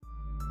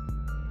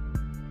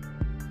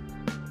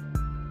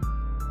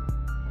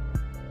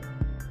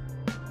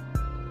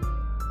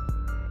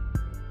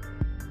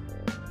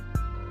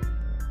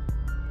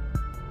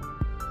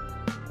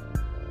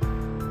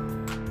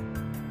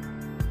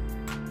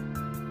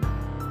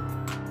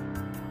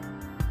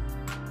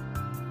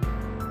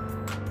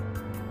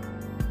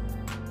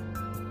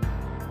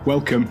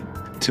Welcome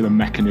to The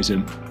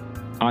Mechanism.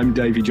 I'm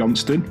Davey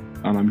Johnston,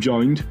 and I'm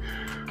joined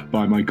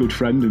by my good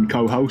friend and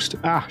co-host,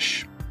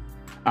 Ash.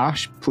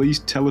 Ash, please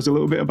tell us a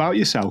little bit about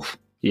yourself.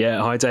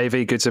 Yeah, hi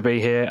Davey, good to be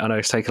here. I know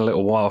it's taken a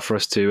little while for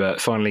us to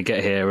finally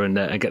get here and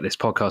get this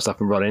podcast up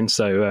and running.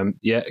 So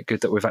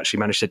good that we've actually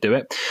managed to do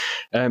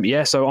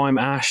it. So I'm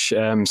Ash.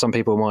 Some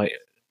people might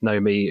know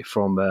me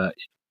from,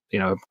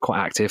 quite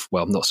active.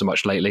 Well, not so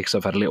much lately because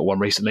I've had a little one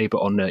recently,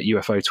 but on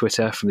UFO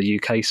Twitter from the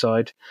UK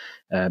side,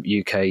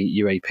 UK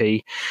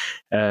UAP.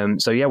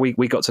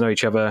 We got to know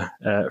each other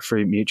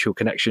through mutual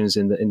connections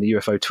in the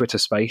UFO Twitter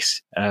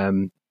space.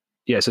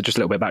 So just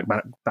a little bit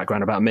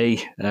background about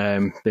me.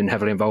 Been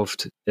heavily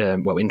involved,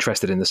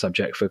 interested in the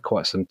subject for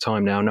quite some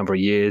time now, a number of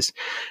years.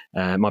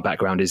 My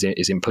background is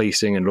in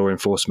policing and law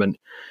enforcement.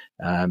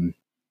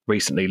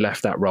 Recently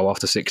left that role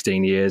after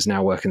 16 years,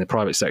 now work in the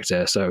private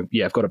sector. So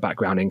I've got a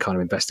background in kind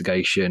of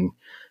investigation,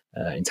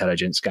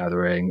 intelligence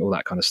gathering, all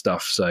that kind of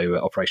stuff. So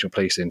operational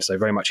policing. So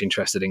very much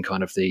interested in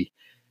kind of the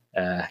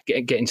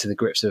getting to the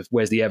grips of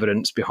where's the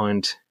evidence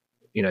behind,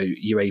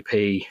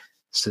 UAP,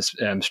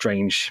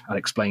 strange,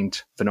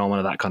 unexplained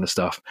phenomena, that kind of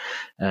stuff,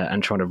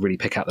 and trying to really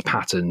pick out the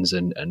patterns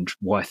and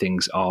why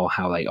things are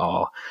how they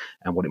are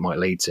and what it might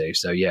lead to.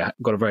 So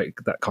got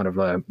that kind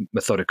of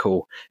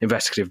methodical,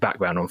 investigative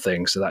background on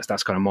things. So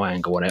that's kind of my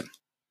angle on it.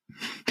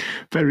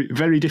 Very,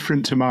 very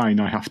different to mine,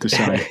 I have to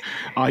say.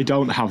 I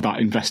don't have that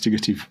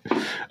investigative,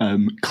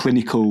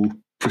 clinical,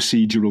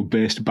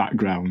 procedural-based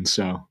background.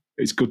 So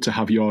it's good to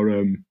have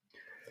your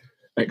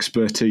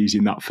expertise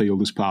in that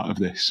field as part of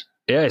this.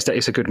 Yeah,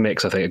 it's a good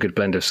mix, I think, a good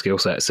blend of skill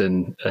sets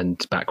and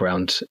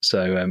background.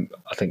 So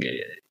I think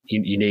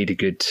you need a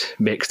good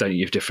mix, don't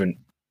you, of different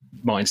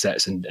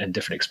mindsets and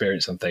different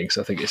experience on things.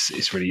 So I think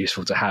it's really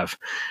useful to have.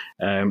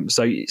 Do you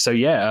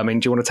want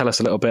to tell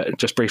us a little bit,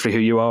 just briefly, who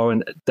you are,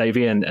 and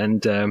Davey, and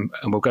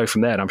we'll go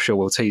from there. And I'm sure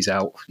we'll tease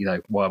out,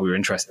 why we were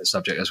interested in the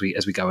subject as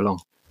we go along.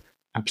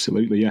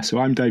 Absolutely, yeah. So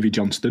I'm Davey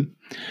Johnston.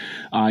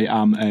 I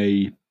am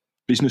a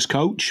business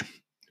coach,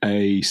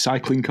 a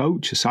cycling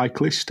coach, a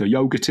cyclist, a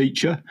yoga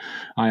teacher.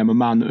 I am a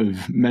man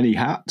of many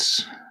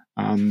hats,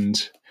 and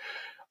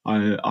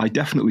I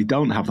definitely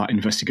don't have that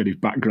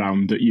investigative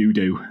background that you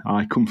do.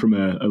 I come from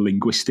a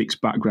linguistics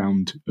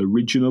background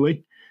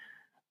originally,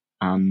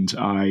 and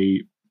I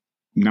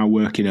now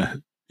work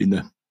in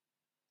the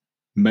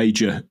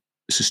major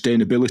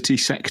sustainability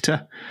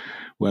sector,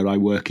 where I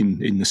work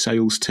in the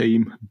sales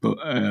team. But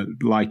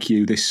like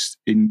you, this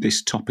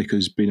topic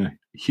has been a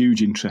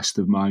huge interest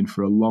of mine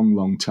for a long,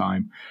 long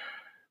time.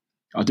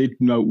 I did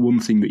note one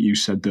thing that you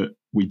said that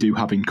we do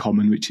have in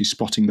common, which is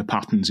spotting the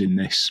patterns in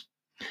this.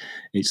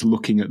 It's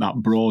looking at that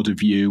broader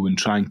view and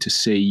trying to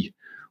see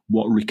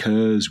what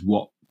recurs,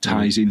 what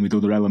ties in with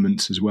other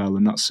elements as well.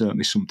 And that's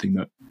certainly something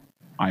that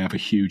I have a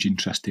huge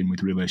interest in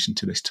with relation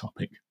to this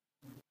topic.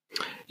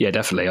 Yeah,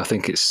 definitely. I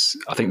think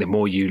the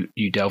more you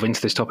delve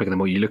into this topic and the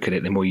more you look at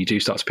it, the more you do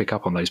start to pick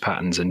up on those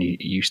patterns, and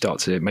you start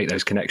to make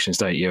those connections,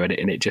 don't you? And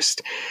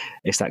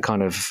it's that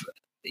kind of,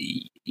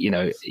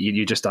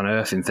 you're just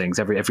unearthing things.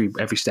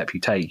 Every step you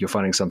take, you're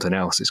finding something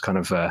else. It's kind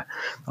of, I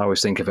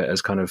always think of it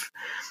as kind of,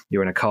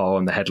 you're in a car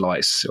on the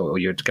headlights, or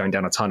you're going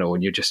down a tunnel,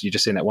 and you're just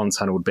in that one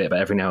tunnel bit, but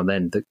every now and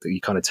then you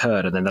kind of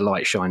turn, and then the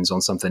light shines on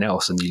something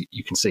else, and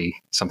you can see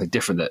something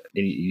different, that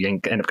you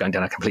end up going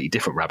down a completely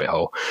different rabbit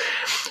hole.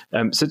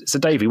 So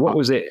Davey, what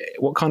was it?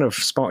 What kind of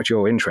sparked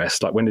your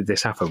interest? Like, when did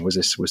this happen? Was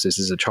this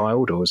as a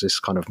child, or was this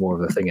kind of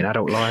more of a thing in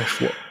adult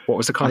life? What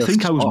was the kind of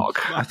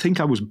spark? I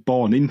think I was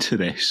born into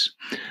this.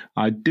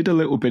 I did a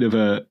little bit of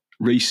a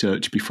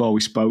research before we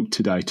spoke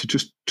today to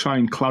just try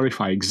and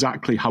clarify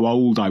exactly how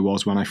old I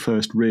was when I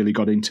first really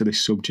got into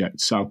this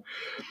subject. So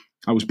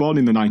I was born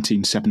in the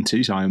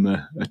 1970s. I am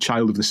a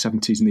child of the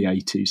 70s and the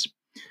 80s.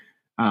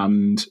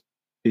 And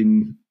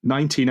in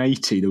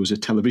 1980, there was a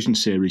television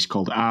series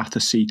called Arthur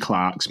C.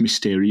 Clarke's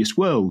Mysterious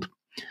World,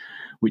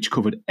 which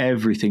covered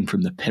everything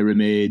from the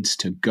pyramids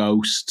to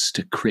ghosts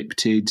to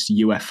cryptids,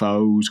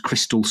 UFOs,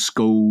 crystal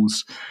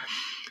skulls.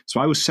 So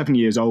I was 7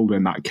 years old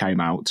when that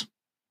came out.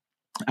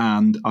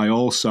 And I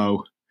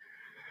also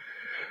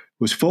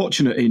was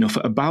fortunate enough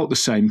at about the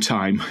same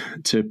time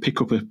to pick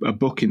up a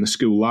book in the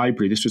school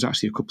library. This was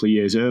actually a couple of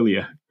years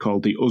earlier,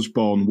 called The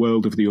Usborne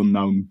World of the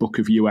Unknown Book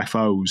of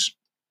UFOs.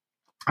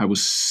 I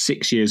was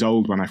 6 years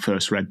old when I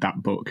first read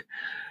that book,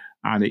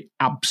 and it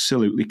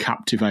absolutely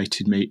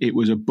captivated me. It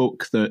was a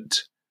book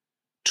that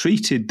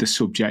treated the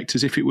subject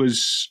as if it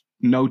was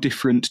no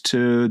different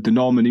to the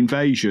Norman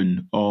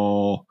invasion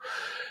or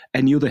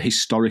any other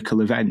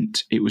historical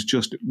event. It was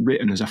just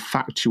written as a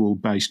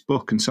factual-based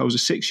book. And so as a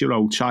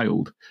 6-year-old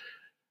child,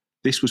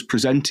 this was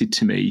presented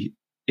to me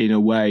in a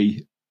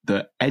way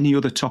that any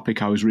other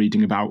topic I was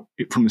reading about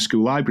from the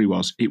school library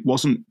was. It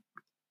wasn't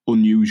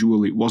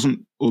unusual, it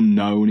wasn't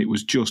unknown, it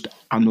was just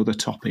another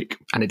topic.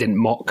 And it didn't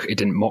mock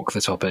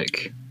the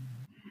topic,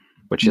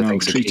 which I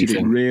think treated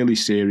it really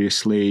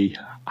seriously,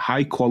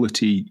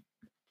 high-quality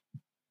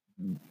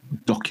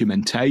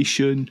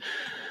documentation,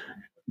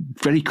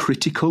 very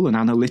critical and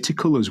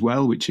analytical as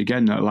well, which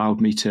again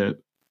allowed me to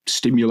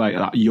stimulate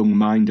that young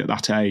mind at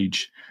that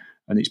age.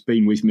 and it's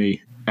been with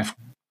me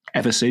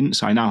ever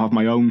since. I now have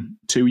my own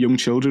 2 young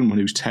children, one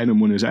who's 10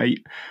 and one who's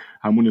 8.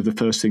 And one of the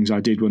first things I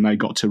did when they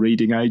got to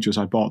reading age was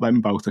I bought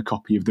them both a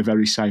copy of the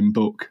very same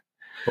book.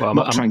 Well, I'm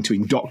not trying to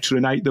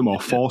indoctrinate them or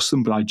force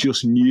them, but I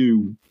just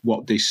knew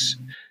what this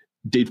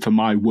did for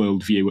my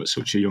worldview at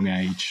such a young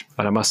age.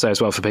 And I must say as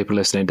well, for people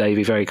listening,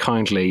 Davey very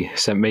kindly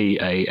sent me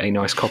a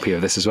nice copy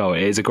of this as well.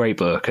 It is a great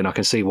book, and I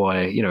can see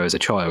why, as a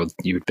child,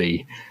 you would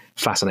be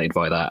fascinated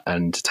by that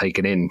and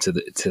taken into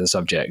the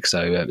subject.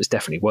 So it's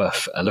definitely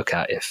worth a look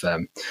at if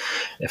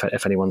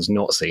anyone's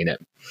not seen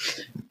it.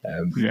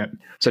 Yeah.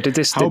 So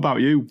How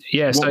about you?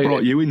 Yeah. What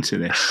brought you into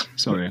this?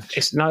 Sorry.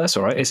 No, that's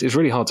all right. It's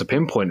really hard to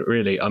pinpoint,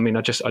 really. I mean,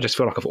 I just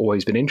feel like I've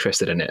always been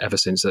interested in it ever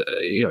since.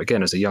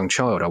 Again, as a young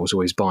child, I was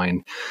always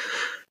buying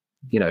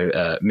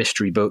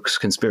mystery books,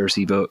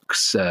 conspiracy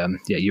books,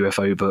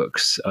 UFO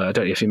books. I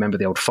don't know if you remember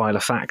the old File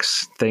of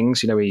Facts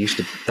things, where you used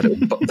to,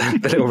 the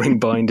little ring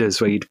binders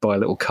where you'd buy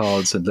little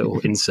cards and little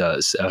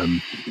inserts. I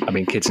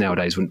mean, kids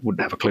nowadays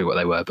wouldn't have a clue what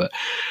they were, but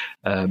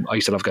I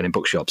used to love going in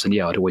bookshops, and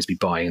I'd always be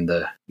buying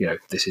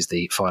this is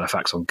the File of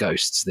Facts on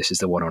ghosts. This is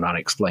the one on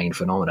unexplained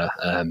phenomena.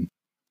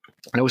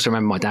 And I also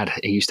remember my dad,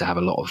 he used to have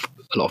a lot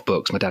of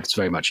books. My dad's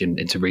very much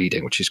into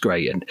reading, which is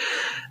great. And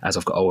as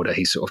I've got older,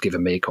 he's sort of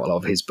given me quite a lot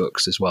of his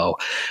books as well.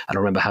 And I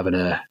remember having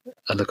a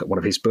look at one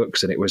of his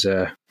books, and it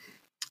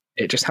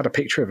just had a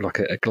picture of like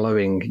a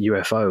glowing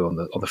UFO on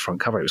the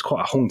front cover. It was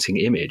quite a haunting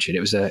image, and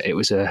it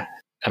was a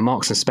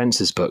Marks and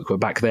Spencer's book, but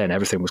back then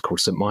everything was called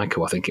St.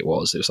 Michael. I think it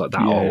was like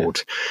that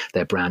old.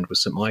 Their brand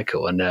was St.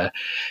 Michael, and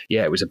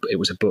it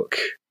was a book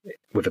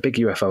with a big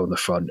UFO on the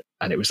front,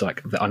 and it was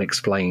like the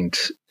unexplained.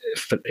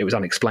 It was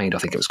unexplained, I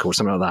think it was called,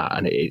 something like that,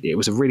 and it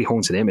was a really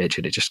haunting image,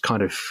 and it just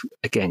kind of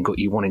again got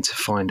you wanting to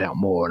find out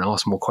more and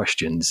ask more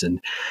questions,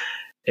 and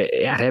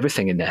it had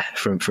everything in there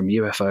from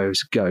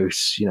UFOs,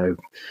 ghosts,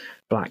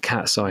 black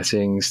cat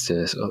sightings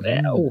to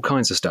all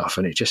kinds of stuff,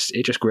 and it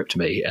just gripped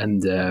me.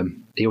 And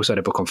he also had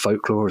a book on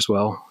folklore as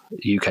well,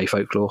 UK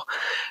folklore,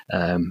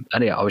 and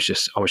I was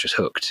just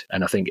hooked,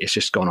 and I think it's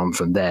just gone on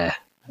from there.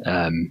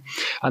 And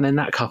then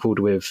that coupled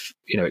with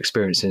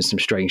experiencing some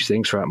strange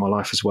things throughout my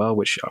life as well,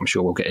 which I'm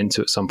sure we'll get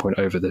into at some point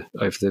over the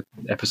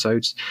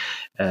episodes.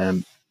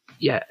 Something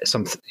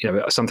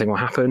will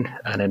happen,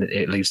 and then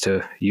it leads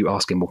to you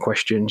asking more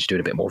questions, doing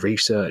a bit more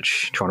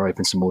research, trying to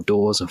open some more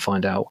doors and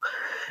find out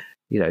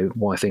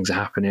why things are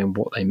happening,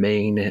 what they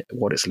mean,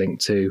 what it's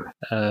linked to.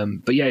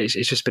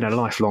 It's just been a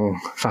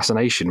lifelong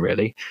fascination,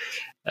 really.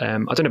 I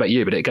don't know about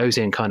you, but it goes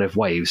in kind of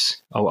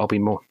waves. I'll be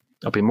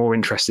more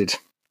interested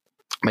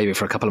maybe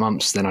for a couple of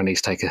months, then I need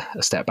to take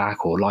a step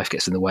back, or life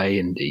gets in the way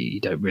and you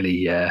don't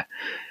really,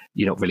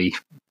 you're not really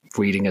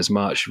reading as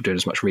much, doing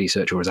as much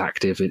research, or as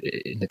active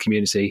in the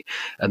community.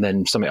 And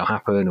then something will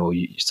happen, or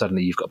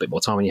suddenly you've got a bit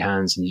more time on your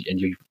hands, and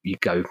you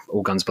go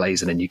all guns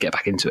blazing, and you get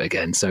back into it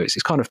again. So it's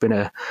kind of been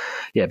a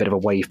bit of a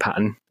wave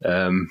pattern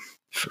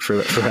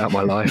throughout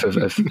my life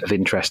of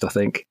interest, I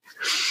think.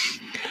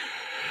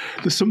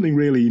 There's something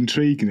really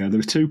intriguing there.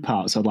 There are 2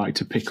 parts I'd like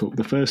to pick up.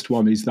 The first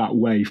one is that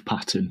wave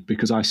pattern,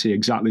 because I see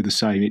exactly the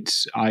same.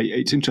 It's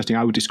interesting.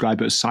 I would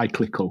describe it as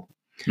cyclical.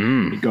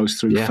 It goes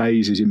through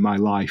phases in my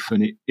life,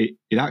 and it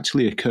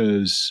actually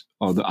occurs,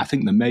 or I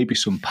think there may be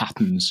some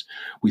patterns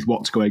with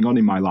what's going on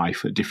in my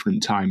life at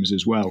different times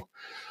as well.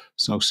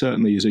 So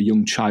certainly as a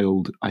young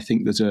child, I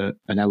think there's an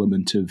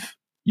element of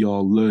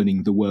you're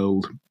learning the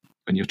world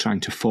and you're trying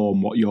to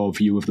form what your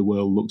view of the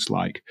world looks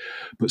like.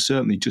 But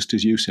certainly, just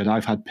as you said,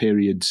 I've had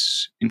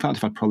periods, in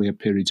fact, I've probably had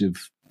periods of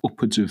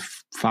upwards of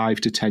 5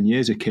 to 10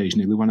 years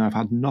occasionally when I've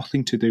had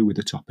nothing to do with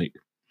the topic.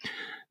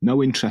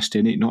 No interest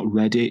in it, not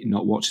read it,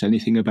 not watched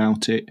anything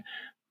about it.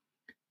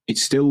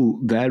 It's still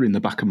there in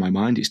the back of my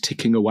mind. It's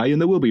ticking away, and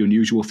there will be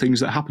unusual things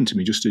that happen to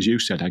me. Just as you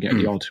said, I get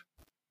the odd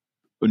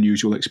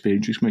unusual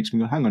experience, which makes me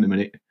go, hang on a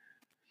minute.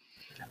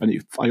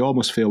 And I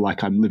almost feel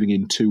like I'm living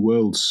in 2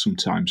 worlds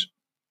sometimes.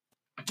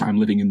 I'm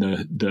living in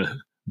the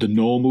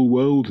normal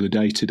world, the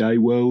day-to-day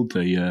world.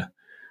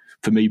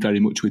 For me, very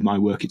much with my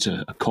work, it's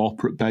a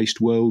corporate-based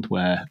world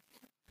where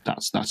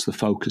that's the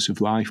focus of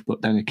life.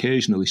 But then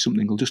occasionally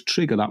something will just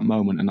trigger that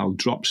moment, and I'll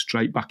drop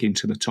straight back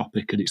into the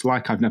topic, and it's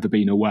like I've never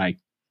been away.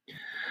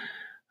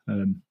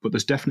 But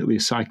there's definitely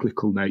a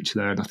cyclical nature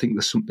there, and I think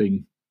there's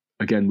something.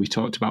 Again, we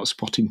talked about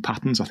spotting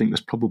patterns. I think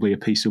there's probably a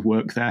piece of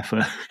work there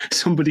for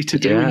somebody to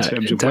do in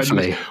terms of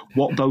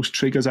what those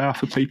triggers are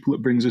for people.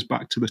 That brings us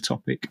back to the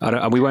topic.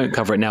 We won't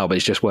cover it now, but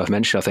it's just worth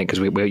mentioning, I think, because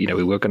we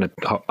were going to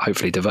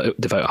hopefully devote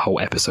a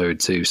whole episode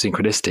to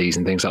synchronicities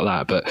and things like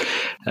that. But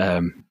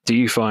do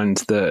you find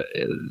that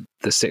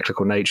the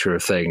cyclical nature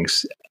of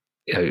things,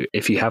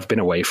 if you have been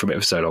away from it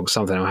for so long,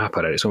 something will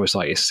happen, and it's almost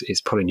like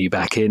it's pulling you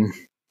back in?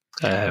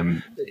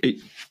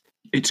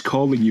 It's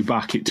calling you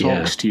back. It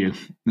talks to you.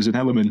 There's an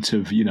element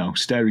of,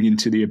 staring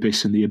into the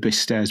abyss, and the abyss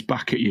stares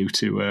back at you,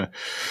 to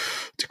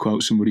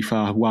quote somebody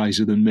far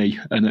wiser than me.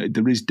 And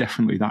there is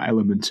definitely that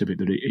element of it,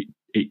 that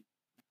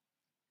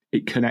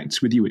it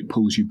connects with you. It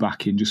pulls you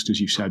back in, just as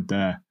you said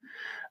there.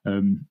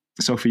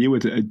 So for you,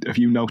 have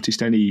you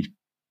noticed any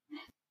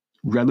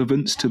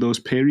relevance to those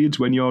periods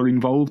when you're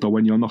involved or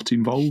when you're not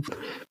involved?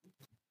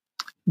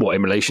 What,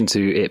 in relation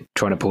to it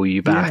trying to pull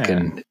you back? Yeah.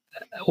 And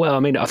well, I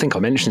mean, I think I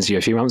mentioned to you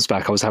a few months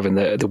back, I was having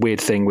the weird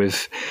thing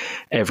with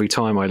every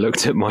time I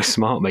looked at my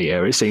smart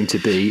meter, it seemed to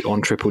be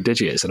on triple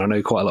digits. And I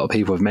know quite a lot of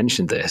people have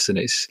mentioned this, and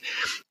it's,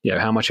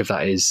 how much of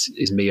that is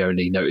me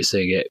only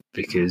noticing it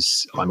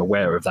because I'm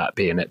aware of that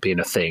being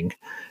a thing,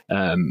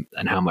 and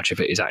how much of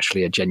it is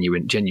actually a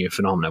genuine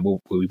phenomenon.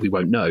 We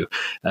won't know.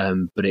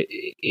 But it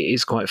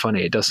is quite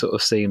funny. It does sort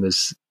of seem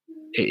as,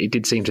 it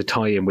did seem to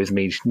tie in with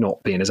me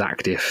not being as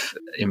active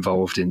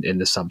involved in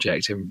the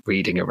subject and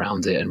reading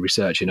around it and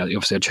researching.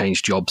 Obviously I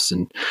changed jobs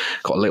and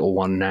got a little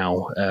one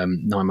now,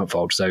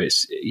 9-month-old. So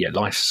it's,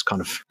 life's kind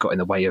of got in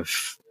the way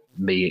of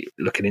me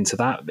looking into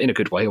that in a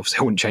good way. Obviously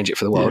I wouldn't change it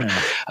for the world.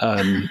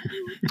 Yeah.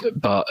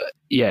 But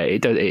yeah,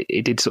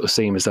 it did sort of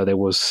seem as though there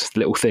was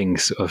little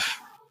things sort of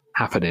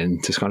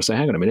happening to kind of say,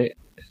 hang on a minute,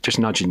 just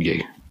nudging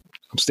you.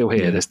 I'm still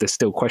here. Yeah. There's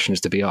still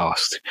questions to be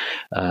asked.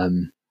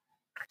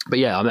 But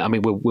yeah, I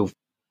mean,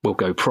 we'll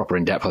go proper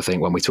in depth, I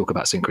think, when we talk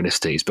about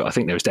synchronicities, but I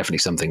think there's definitely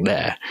something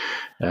there.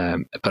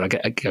 But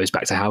it goes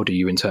back to, how do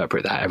you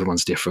interpret that?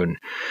 Everyone's different.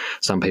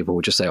 Some people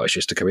will just say, oh, it's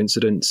just a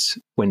coincidence.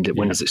 When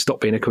does it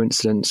stop being a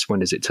coincidence?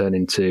 When does it turn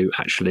into,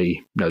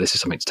 actually, no, this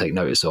is something to take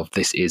notice of.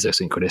 This is a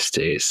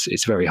synchronicity.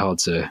 It's very hard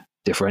to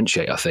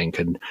differentiate, I think.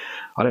 And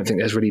I don't think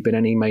there's really been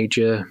any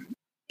major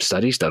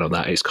studies done on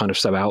that. It's kind of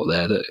so out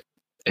there that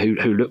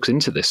who looks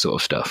into this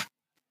sort of stuff?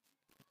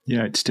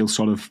 Yeah, it's still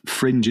sort of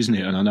fringe, isn't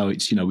it? And I know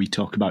it's, we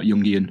talk about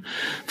Jungian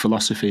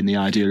philosophy and the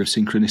idea of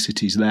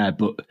synchronicities there,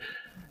 but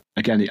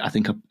again, I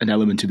think an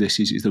element of this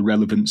is the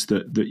relevance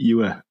that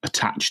you are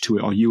attached to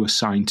it or you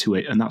assign to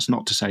it. And that's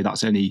not to say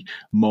that's any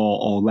more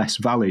or less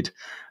valid.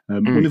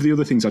 One of the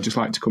other things I'd just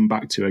like to come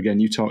back to, again,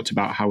 you talked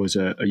about how as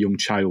a young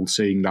child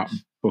seeing that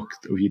book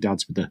of your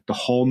dad's with the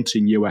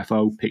haunting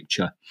UFO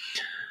picture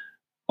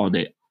on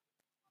it.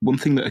 One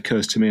thing that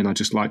occurs to me, and I'd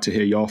just like to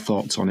hear your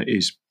thoughts on it,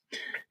 is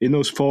in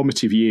those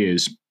formative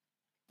years,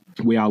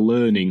 we are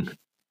learning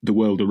the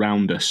world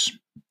around us,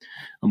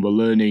 and we're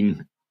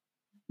learning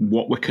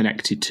what we're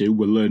connected to.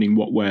 We're learning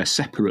what we're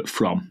separate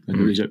from. And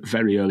there is at a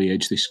very early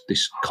age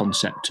this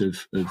concept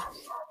of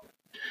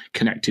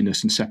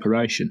connectedness and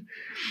separation.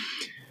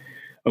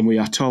 And we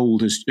are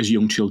told as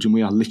young children,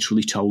 we are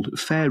literally told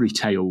fairy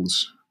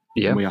tales.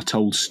 Yeah. And we are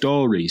told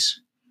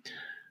stories.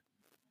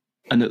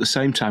 And at the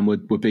same time,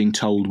 we're being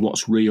told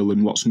what's real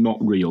and what's not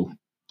real.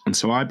 And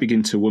so I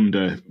begin to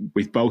wonder,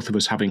 with both of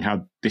us having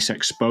had this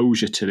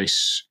exposure to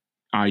this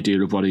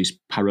idea of what is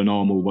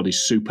paranormal, what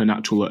is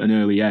supernatural at an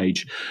early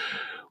age,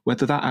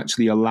 whether that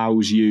actually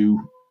allows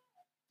you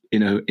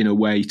in a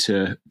way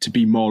to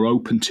be more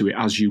open to it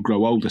as you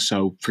grow older.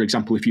 So, for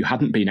example, if you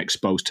hadn't been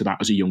exposed to that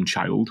as a young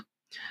child,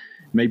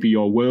 maybe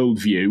your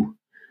worldview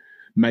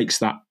makes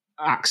that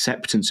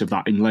acceptance of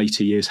that in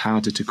later years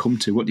harder to come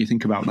to. What do you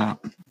think about that?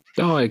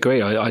 Oh, I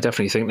agree. I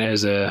definitely think there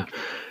is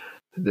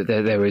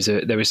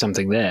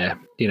something there.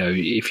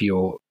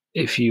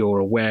 If you're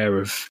aware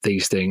of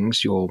these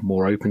things, you're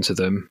more open to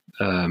them.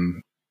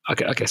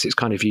 I guess it's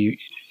kind of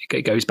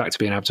it goes back to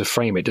being able to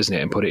frame it, doesn't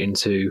it, and put it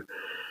into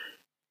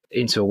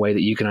a way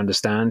that you can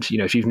understand.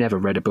 If you've never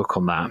read a book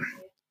on that,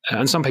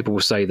 and some people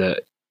will say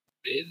that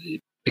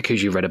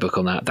because you've read a book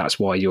on that, that's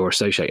why you're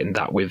associating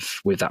that with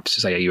that,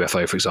 say a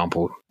UFO, for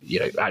example.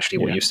 Actually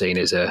what you've seen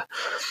is a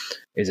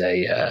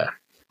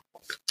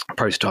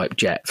prototype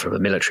jet from the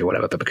military or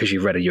whatever, but because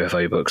you've read a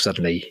UFO book,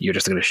 suddenly you're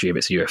just going to assume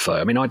it's a UFO.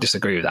 I mean, I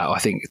disagree with that. I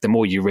think the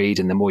more you read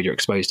and the more you're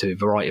exposed to a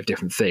variety of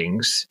different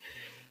things,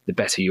 the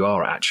better you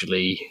are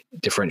actually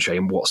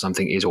differentiating what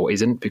something is or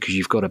isn't, because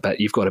you've got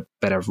a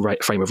better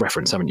frame of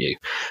reference, haven't you?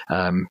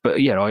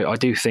 But yeah, I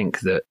do think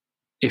that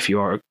if you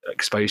are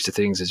exposed to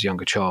things as a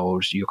younger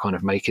child, you're kind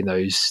of making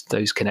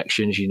those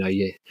connections.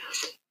 You're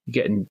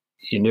getting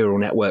your neural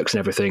networks and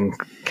everything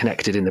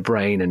connected in the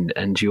brain,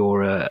 and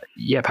you're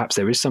perhaps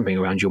there is something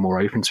around, you're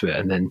more open to it,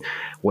 and then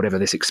whatever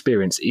this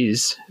experience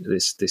is,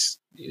 this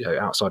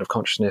outside of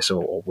consciousness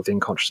or within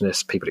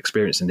consciousness, people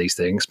experiencing these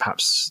things,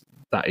 perhaps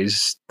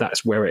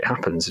that's where it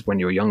happens. When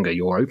you're younger,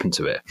 you're open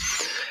to it.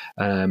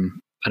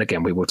 And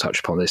again, we will touch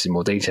upon this in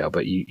more detail,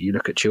 but you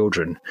look at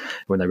children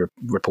when they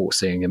report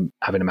seeing and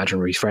having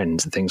imaginary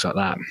friends and things like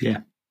that.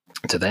 Yeah.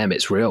 To them,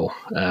 it's real.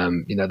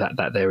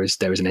 That there is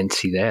an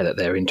entity there that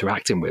they're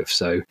interacting with.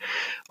 So,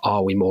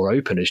 are we more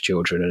open as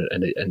children,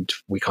 and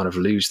we kind of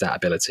lose that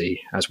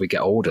ability as we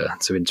get older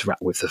to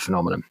interact with the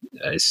phenomenon?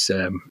 It's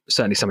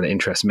certainly something that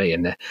interests me.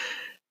 And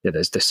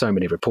there's so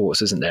many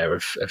reports, isn't there,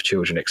 of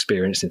children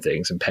experiencing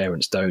things, and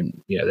parents don't.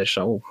 They're just,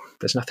 oh,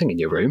 there's nothing in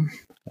your room.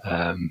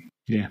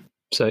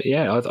 So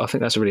I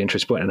think that's a really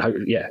interesting point,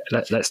 and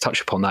let's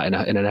touch upon that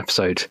in an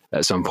episode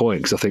at some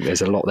point, because I think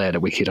there's a lot there that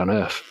we could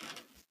unearth.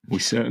 We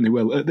certainly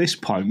will. At this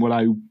point, what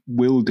I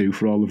will do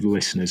for all of the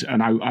listeners,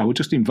 and I will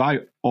just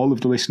invite all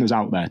of the listeners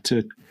out there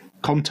to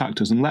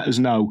contact us and let us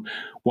know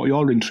what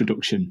your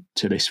introduction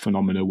to this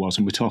phenomena was.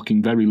 And we're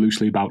talking very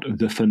loosely about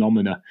the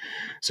phenomena.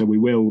 So we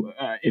will,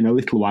 in a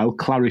little while,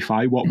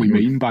 clarify what we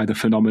mean by the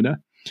phenomena.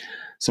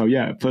 So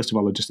yeah, first of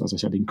all, I just, as I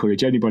said,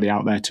 encourage anybody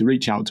out there to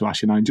reach out to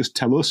Ash and I and just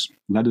tell us,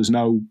 let us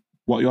know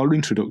what your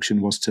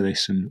introduction was to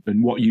this and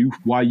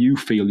why you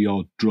feel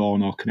you're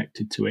drawn or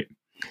connected to it.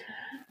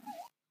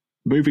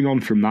 Moving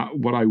on from that,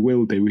 what I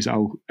will do is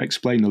I'll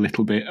explain a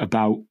little bit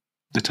about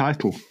the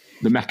title,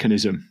 the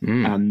mechanism.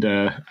 And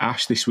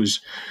Ash, this was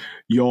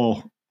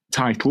your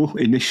title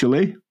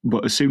initially,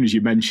 but as soon as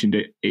you mentioned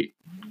it, it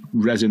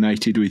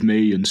resonated with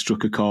me and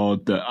struck a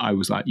chord that I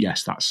was like,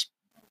 yes, that's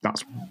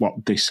what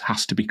this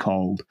has to be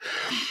called.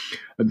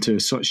 And to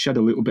sort of shed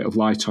a little bit of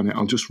light on it,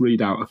 I'll just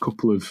read out a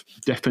couple of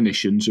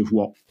definitions of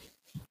what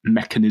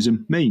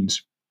mechanism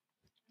means.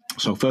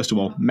 So first of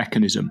all,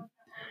 mechanism,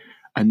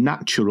 a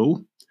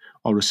natural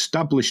or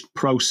established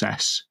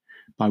process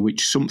by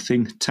which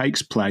something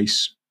takes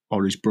place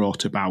or is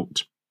brought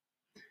about.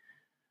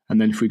 And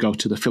then if we go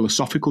to the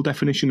philosophical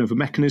definition of a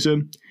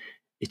mechanism,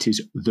 it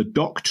is the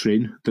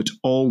doctrine that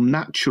all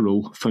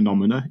natural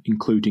phenomena,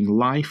 including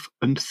life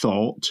and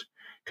thought,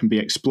 can be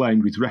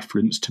explained with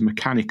reference to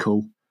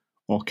mechanical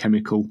or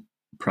chemical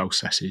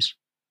processes.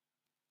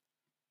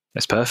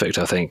 That's perfect.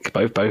 I think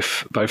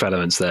both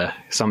elements there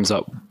sums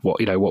up what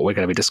we're going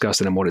to be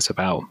discussing and what it's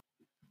about.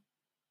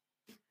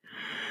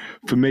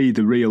 For me,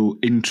 the real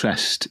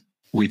interest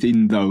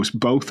within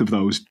both of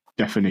those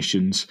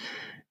definitions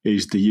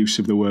is the use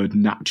of the word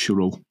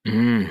natural.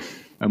 And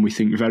we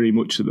think very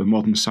much that the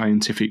modern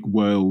scientific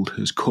world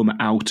has come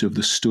out of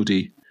the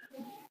study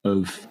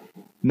of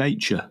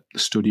nature, the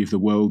study of the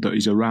world that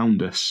is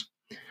around us.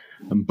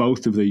 And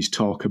both of these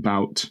talk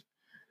about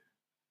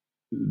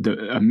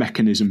a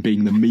mechanism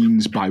being the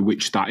means by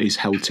which that is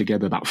held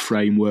together, that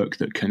framework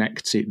that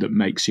connects it, that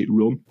makes it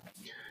run.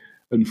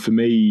 And for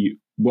me,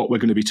 what we're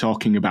going to be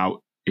talking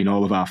about in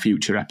all of our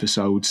future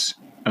episodes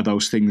are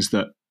those things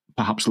that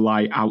perhaps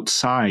lie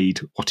outside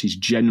what is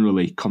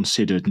generally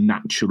considered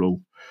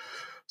natural.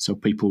 So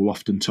people will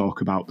often talk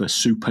about the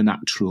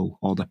supernatural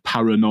or the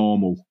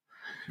paranormal.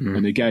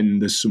 And again,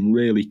 there's some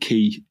really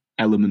key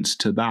elements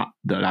to that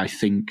I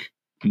think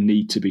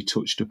need to be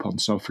touched upon.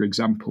 So for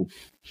example,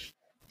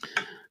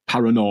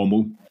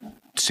 paranormal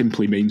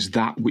simply means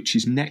that which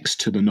is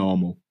next to the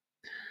normal.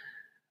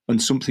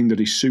 And something that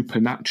is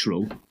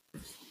supernatural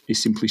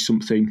is simply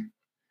something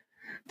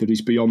that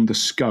is beyond the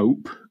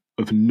scope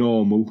of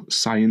normal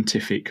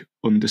scientific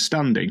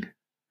understanding.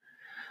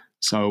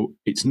 So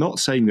it's not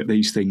saying that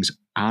these things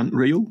aren't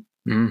real.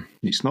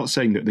 It's not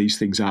saying that these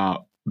things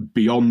are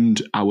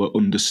beyond our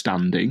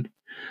understanding.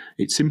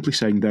 It's simply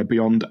saying they're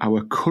beyond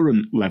our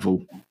current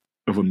level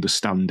of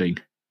understanding.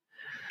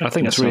 I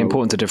think that's really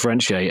important to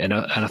differentiate. And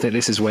I think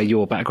this is where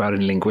your background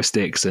in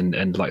linguistics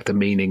and like the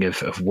meaning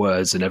of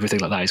words and everything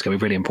like that is going to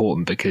be really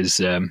important, because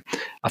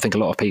I think a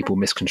lot of people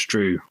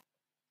misconstrue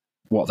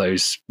what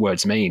those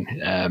words mean.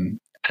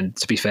 And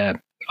to be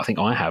fair, I think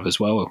I have as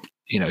well.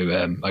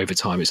 Over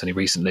time, it's only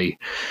recently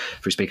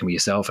through speaking with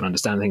yourself and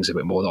understanding things a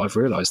bit more that I've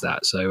realised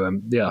that. So, I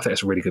think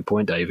that's a really good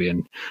point, Davey,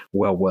 and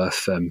well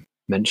worth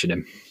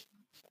mentioning.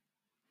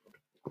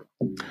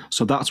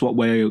 So that's what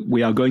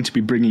we are going to be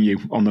bringing you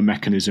on the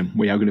mechanism.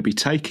 We are going to be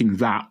taking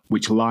that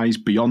which lies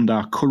beyond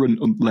our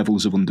current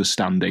levels of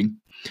understanding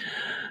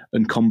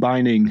and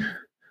combining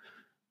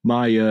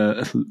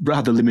my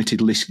rather limited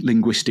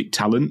linguistic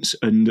talents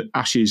and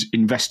Ash's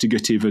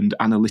investigative and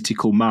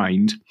analytical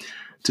mind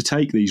to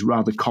take these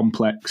rather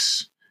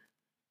complex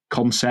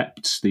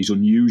concepts, these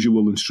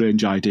unusual and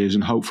strange ideas,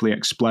 and hopefully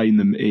explain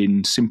them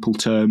in simple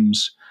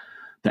terms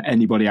that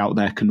anybody out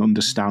there can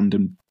understand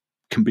and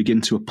can begin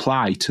to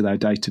apply to their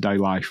day-to-day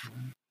life.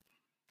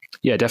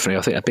 Yeah, definitely.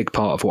 I think a big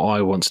part of what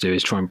I want to do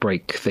is try and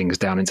break things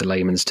down into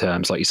layman's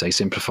terms, like you say,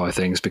 simplify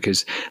things,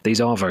 because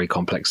these are very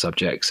complex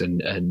subjects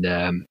and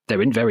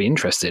they're very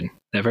interesting.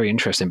 They're very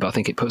interesting, but I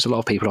think it puts a lot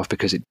of people off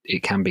because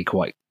it can be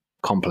quite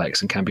complex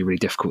and can be really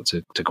difficult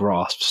to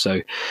grasp. So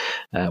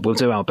we'll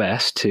do our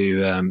best to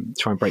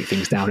try and break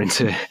things down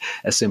into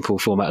a simple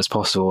format as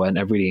possible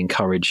and really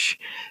encourage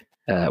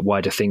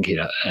wider thinking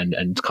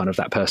and kind of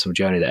that personal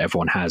journey that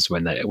everyone has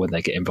when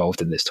they get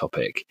involved in this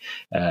topic.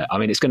 I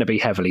mean, it's going to be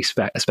heavily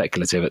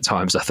speculative at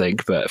times, I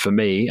think, but for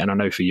me, and I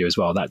know for you as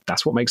well,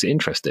 that's what makes it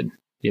interesting.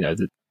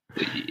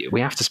 We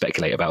have to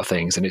speculate about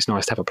things, and it's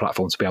nice to have a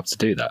platform to be able to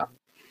do that.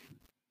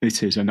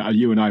 It is, and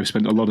you and I have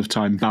spent a lot of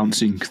time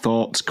bouncing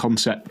thoughts,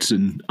 concepts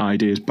and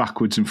ideas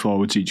backwards and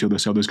forwards each other,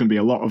 so there's going to be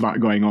a lot of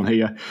that going on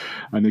here.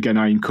 And again,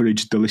 I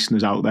encourage the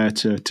listeners out there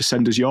to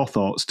send us your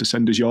thoughts, to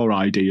send us your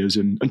ideas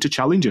and to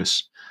challenge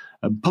us.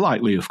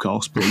 Politely, of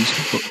course, please.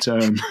 But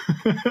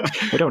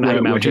we don't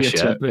know how just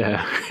yet.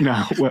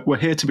 No, we're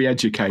here to be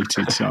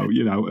educated, so,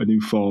 and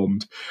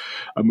informed.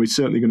 And we're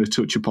certainly going to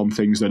touch upon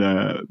things that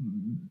are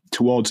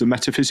towards the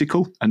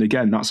metaphysical. And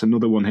again, that's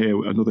another one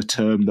here, another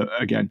term that,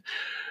 again,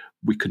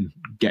 we can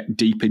get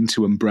deep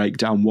into and break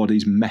down what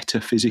is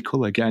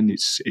metaphysical. Again,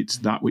 it's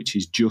that which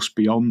is just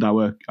beyond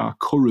our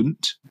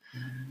current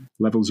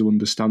levels of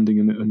understanding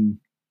and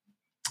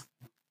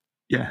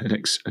an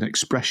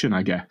expression,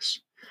 I guess.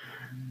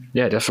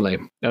 Yeah, definitely.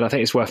 And I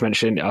think it's worth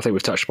mentioning, I think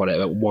we've touched upon it,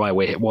 but why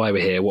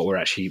we're here, what we're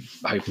actually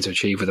hoping to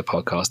achieve with the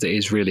podcast. It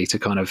is really to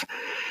kind of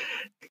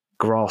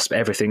grasp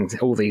everything,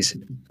 all these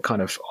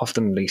kind of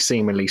often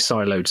seemingly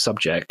siloed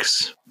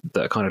subjects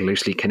that are kind of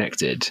loosely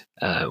connected.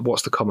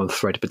 What's the common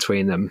thread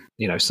between them?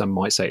 Some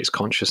might say it's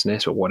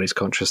consciousness, or what is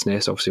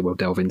consciousness? Obviously, we'll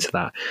delve into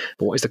that.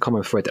 But what is the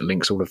common thread that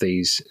links all of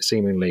these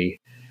seemingly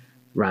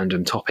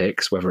random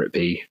topics, whether it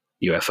be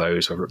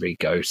UFOs, whether it be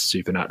ghosts,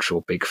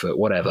 supernatural, Bigfoot,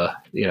 whatever,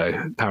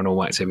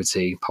 paranormal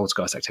activity,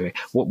 poltergeist activity?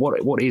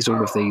 What is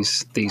all of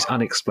these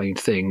unexplained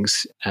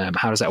things?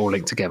 How does that all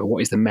link together?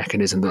 What is the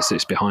mechanism that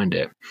sits behind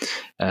it?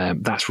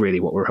 That's really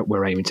what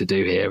we're aiming to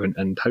do here,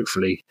 and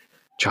hopefully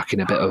chuck in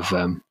a bit of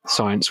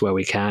science where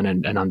we can,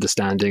 and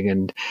understanding.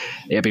 And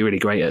it'd be really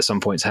great at some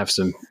point to have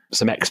some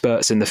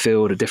experts in the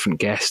field, or different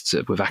guests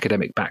with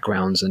academic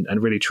backgrounds,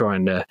 and really try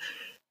and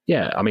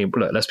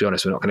look, let's be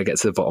honest, we're not going to get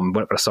to the bottom, we're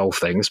not going to solve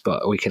things,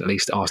 but we can at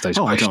least ask those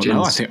questions. I don't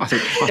know. I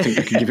think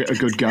we can give it a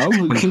good go.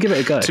 We can give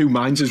it a go. Two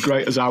minds as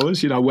great as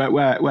ours,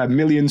 where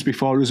millions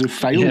before us have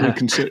failed, we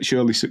can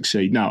surely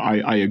succeed. No,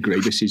 I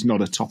agree. This is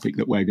not a topic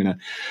that we're going to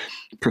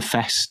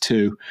profess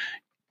to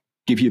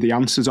give you the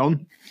answers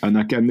on. And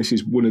again, this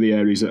is one of the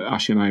areas that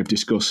Ash and I have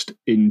discussed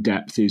in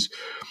depth, is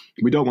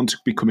we don't want to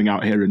be coming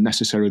out here and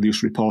necessarily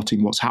just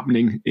reporting what's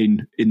happening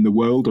in the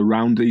world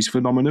around these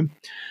phenomena.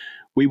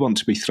 We want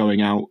to be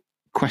throwing out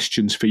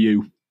questions for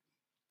you.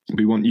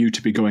 We want you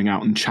to be going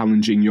out and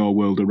challenging your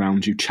world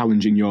around you,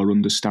 challenging your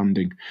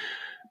understanding.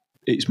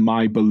 It's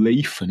my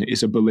belief, and it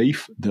is a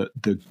belief, that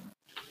the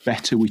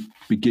better we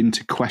begin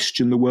to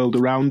question the world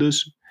around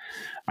us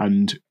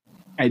and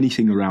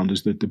anything around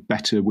us, the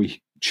better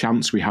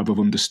chance we have of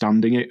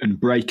understanding it and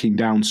breaking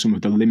down some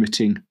of the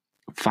limiting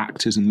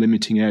factors and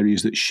limiting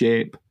areas that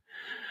shape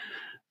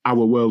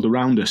our world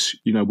around us.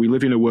 We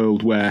live in a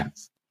world where,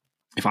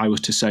 if I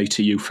was to say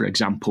to you, for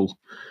example,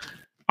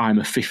 I'm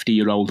a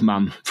 50-year-old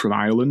man from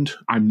Ireland,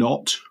 I'm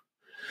not.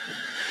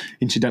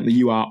 Incidentally,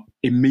 you are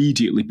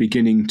immediately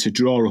beginning to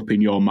draw up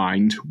in your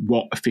mind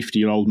what a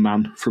 50-year-old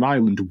man from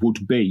Ireland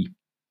would be.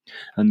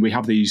 And we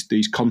have these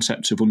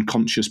concepts of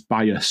unconscious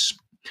bias,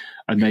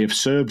 and they have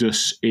served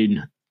us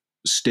in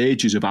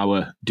stages of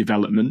our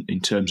development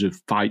in terms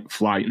of fight,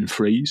 flight, and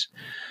freeze,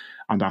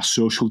 and our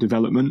social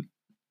development.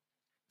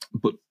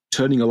 But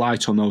turning a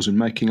light on those and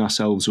making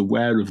ourselves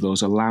aware of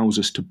those allows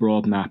us to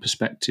broaden our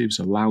perspectives,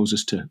 allows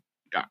us to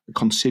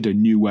consider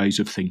new ways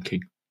of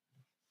thinking.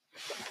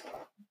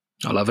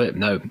 I love it.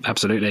 No,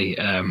 absolutely.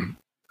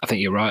 I think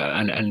you're right,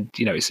 and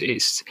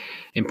it's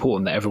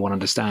important that everyone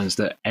understands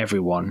that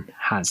everyone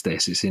has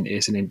this. It's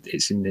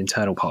an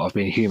internal part of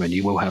being human.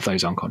 You will have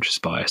those unconscious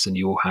bias, and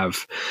you will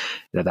have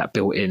that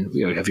built in.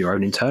 You have your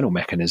own internal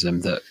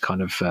mechanism that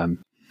kind of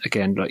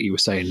again, like you were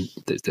saying,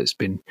 that's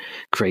been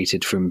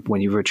created from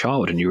when you were a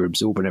child, and you were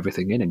absorbing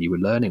everything in, and you were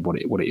learning what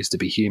it is to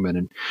be human,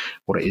 and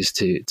what it is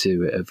to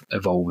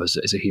evolve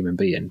as a human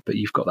being. But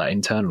you've got that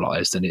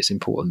internalized, and it's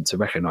important to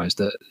recognize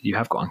that you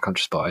have got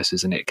unconscious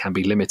biases, and it can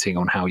be limiting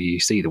on how you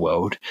see the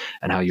world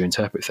and how you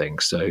interpret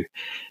things. So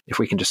if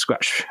we can just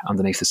scratch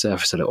underneath the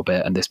surface a little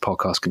bit, and this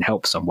podcast can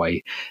help some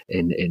way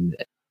in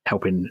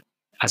helping,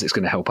 as it's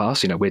going to help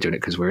us, we're doing it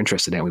because we're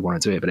interested in it and we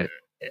want to do it, but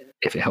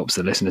if it helps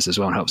the listeners as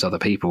well and helps other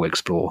people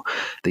explore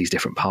these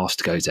different paths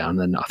to go down,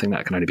 then I think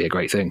that can only be a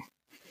great thing.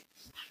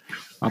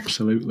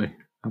 Absolutely.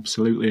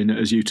 And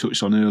as you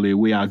touched on earlier,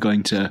 we are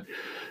going to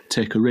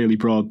take a really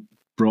broad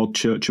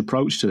church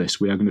approach to this.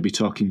 We are going to be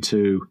talking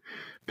to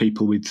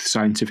people with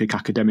scientific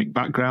academic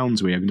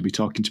backgrounds. We are going to be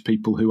talking to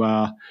people who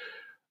are,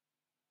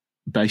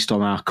 based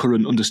on our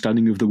current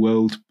understanding of the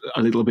world,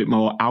 a little bit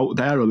more out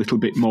there, a little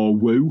bit more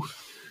woo.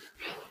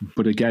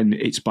 But again,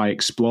 it's by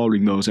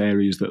exploring those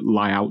areas that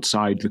lie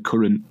outside the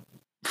current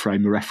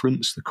frame of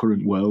reference, the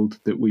current world,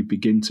 that we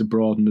begin to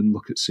broaden and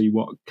look at, see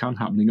what can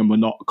happen. And we're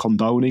not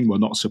condoning, we're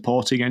not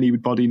supporting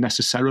anybody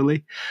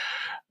necessarily.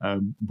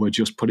 We're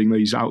just putting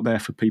these out there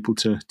for people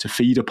to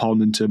feed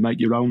upon and to make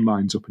your own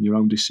minds up and your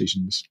own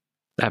decisions.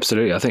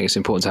 Absolutely. I think it's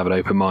important to have an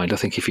open mind. I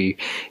think if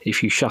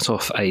you shut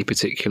off a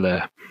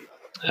particular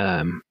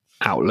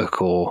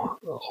outlook or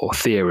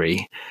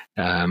theory,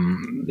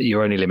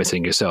 you're only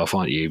limiting yourself,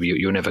 aren't you?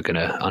 You're never going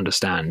to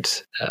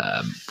understand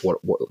what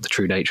the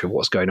true nature of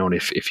what's going on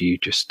if you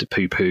just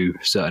poo-poo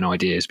certain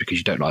ideas because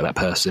you don't like that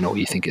person, or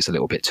you think it's a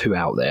little bit too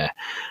out there.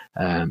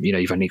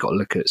 You've only got to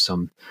look at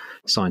some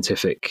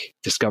scientific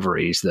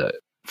discoveries that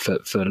for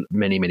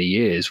many, many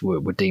years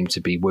were deemed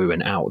to be woo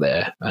and out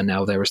there, and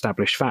now they're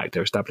established fact,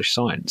 they're established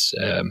science.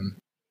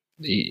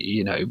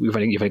 You've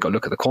only got to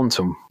look at the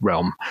quantum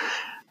realm.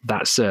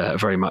 That's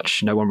very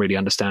much, no one really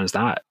understands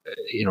that,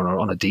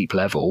 on a deep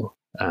level.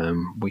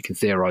 We can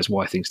theorize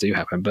why things do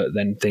happen, but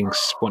then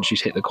things, once you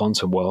hit the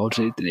quantum world,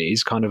 it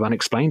is kind of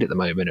unexplained at the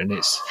moment. And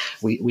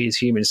we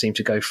as humans seem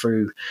to go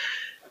through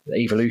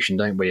evolution,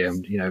 don't we?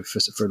 And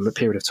for a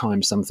period of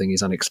time, something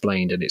is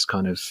unexplained, and it's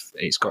got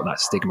that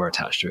stigma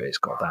attached to it. It's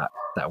got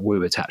that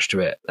woo attached to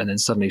it, and then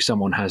suddenly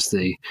someone has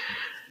the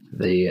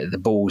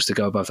balls to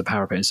go above the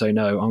parapet and say,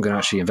 no, I'm going to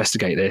actually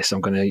investigate this.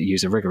 I'm going to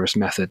use a rigorous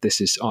method.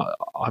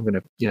 I'm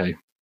going to,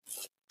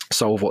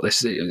 solve what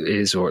this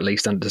is, or at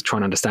least try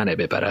and understand it a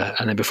bit better.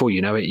 And then before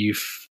you know it,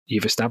 you've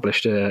you've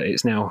established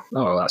it's now,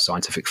 oh, that's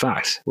scientific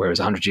fact. Whereas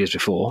 100 years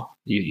before,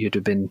 you'd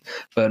have been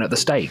burned at the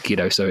stake,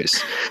 So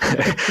it's,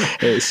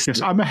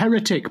 yes, I'm a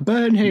heretic.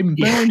 Burn him,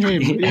 burn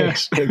him.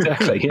 Yes,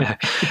 exactly. Yeah,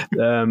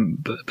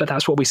 but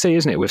that's what we see,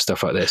 isn't it, with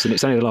stuff like this? And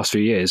it's only the last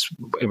few years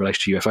in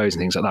relation to UFOs and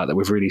things like that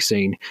we've really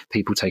seen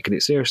people taking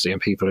it seriously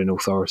and people in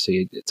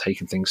authority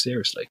taking things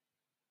seriously.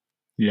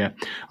 Yeah,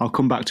 I'll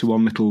come back to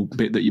one little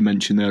bit that you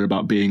mentioned there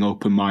about being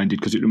open-minded,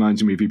 because it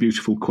reminds me of a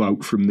beautiful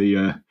quote from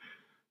the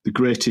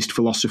greatest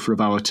philosopher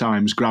of our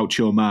times,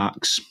 Groucho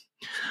Marx.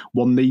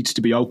 One needs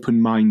to be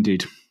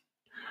open-minded,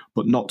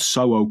 but not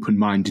so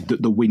open-minded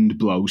that the wind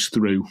blows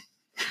through.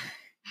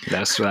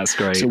 That's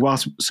great. So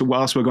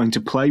whilst we're going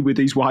to play with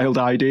these wild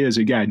ideas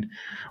again,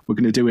 we're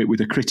going to do it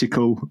with a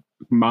critical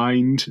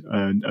mind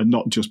and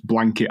not just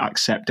blanket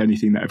accept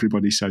anything that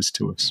everybody says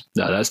to us.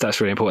 No,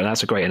 that's really important.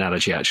 That's a great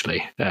analogy,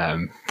 actually.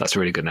 That's a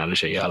really good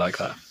analogy. Yeah, I like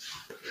that.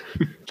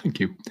 Thank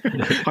you.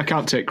 I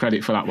can't take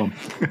credit for that one.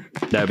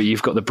 No, but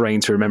you've got the brain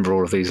to remember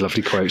all of these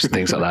lovely quotes and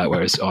things like that,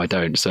 whereas I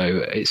don't.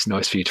 So it's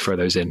nice for you to throw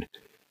those in.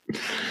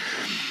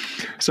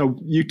 So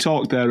you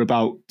talked there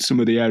about some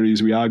of the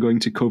areas we are going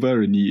to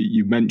cover, and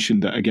you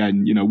mentioned that,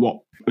 again, what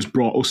has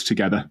brought us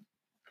together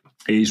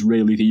is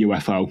really the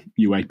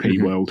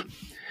UAP world.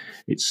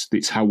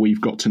 It's how we've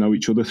got to know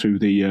each other through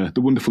the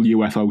wonderful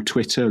UFO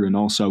Twitter, and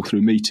also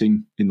through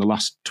meeting in the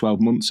last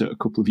 12 months at a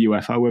couple of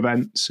UFO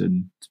events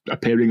and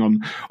appearing on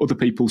other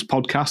people's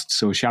podcasts.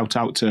 So a shout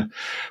out to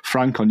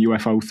Frank on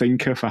UFO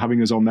Thinker for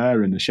having us on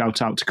there, and a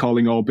shout out to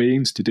Calling All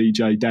Beings, to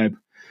DJ Deb,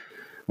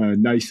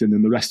 Nathan,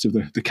 and the rest of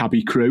the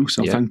Cabby crew.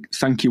 So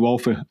thank you all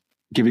for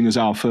giving us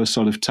our first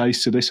sort of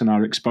taste of this and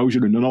our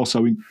exposure, and then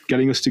also in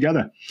getting us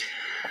together.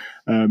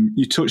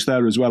 You touched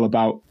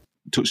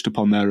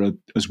upon there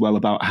as well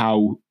about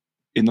how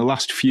in the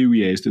last few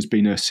years there's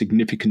been a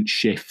significant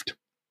shift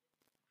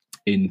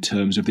in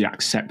terms of the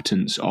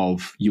acceptance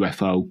of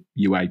UFO,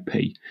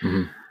 UAP.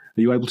 Mm-hmm. Are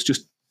you able to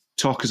just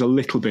talk us a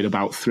little bit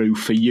about, through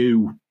for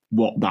you,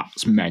 what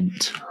that's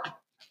meant?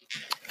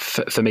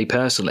 For me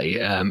personally,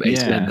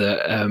 it's meant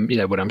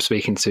that when I'm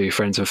speaking to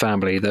friends and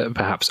family that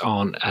perhaps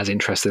aren't as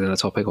interested in the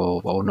topic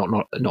or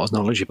not as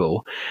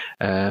knowledgeable,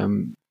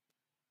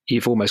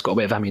 you've almost got a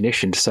bit of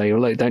ammunition to say,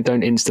 well,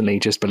 don't instantly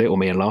just belittle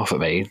me and laugh at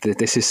me.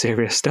 This is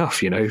serious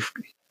stuff.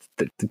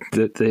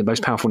 The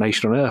most powerful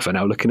nation on earth are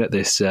now looking at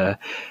this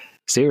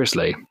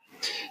seriously.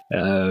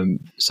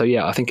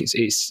 I think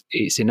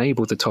it's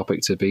enabled the topic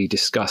to be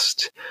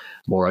discussed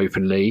more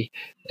openly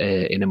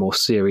in a more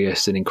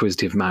serious and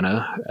inquisitive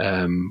manner,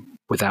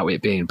 without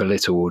it being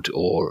belittled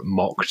or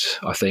mocked.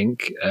 I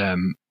think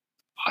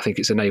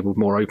it's enabled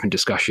more open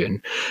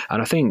discussion,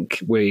 and I think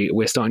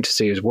we're starting to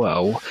see as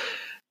well,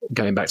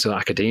 going back to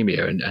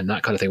academia and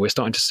that kind of thing, we're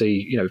starting to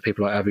see,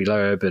 people like Avi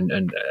Loeb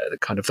and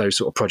kind of those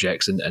sort of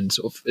projects and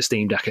sort of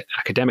esteemed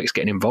academics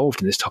getting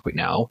involved in this topic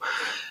now.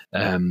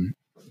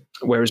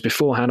 Whereas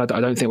beforehand, I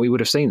don't think we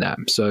would have seen that.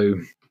 So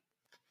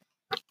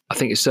I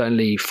think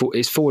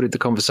it's forwarded the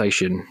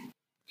conversation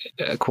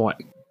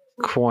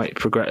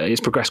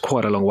it's progressed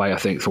quite a long way, I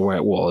think, from where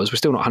it was. We're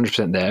still not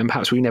 100% there, and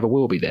perhaps we never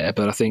will be there,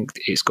 but I think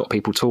it's got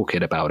people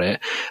talking about it.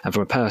 And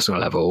from a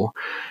personal level,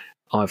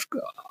 I've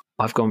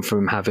gone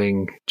from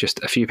having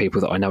just a few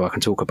people that I know I can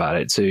talk about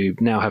it to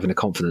now having the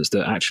confidence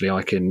that actually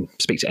I can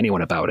speak to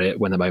anyone about it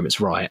when the moment's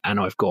right, and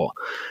I've got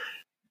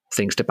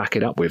things to back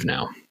it up with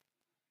now.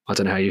 I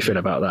don't know how you feel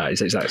about that.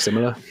 Is that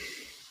similar?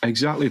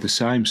 Exactly the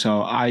same.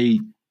 So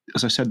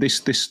as I said,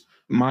 this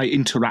my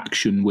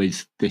interaction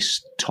with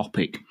this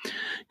topic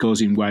goes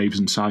in waves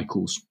and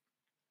cycles.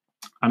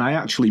 And I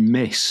actually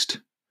missed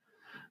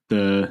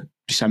the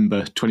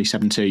December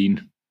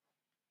 2017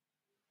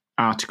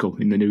 article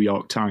in the New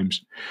York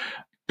Times.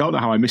 Don't know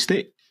how I missed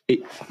it.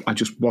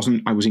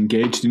 I was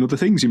engaged in other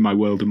things in my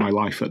world and my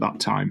life at that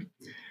time.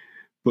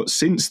 But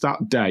since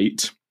that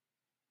date,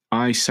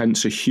 I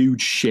sense a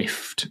huge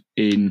shift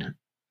in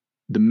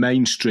the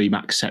mainstream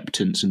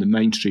acceptance and the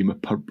mainstream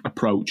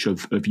approach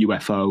of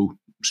UFO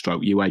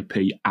stroke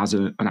UAP as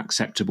an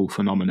acceptable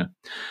phenomena.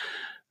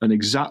 And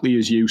exactly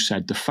as you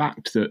said, the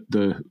fact that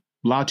the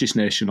largest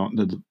nation on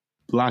the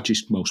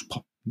largest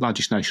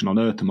nation on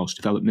earth, the most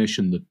developed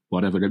nation,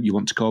 whatever you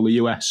want to call the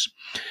US,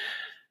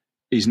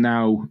 is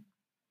now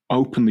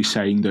openly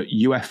saying that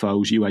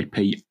UFOs,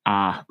 UAP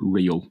are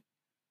real.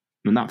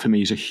 And that for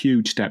me is a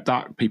huge step.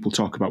 That people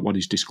talk about what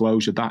is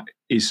disclosure. That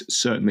is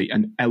certainly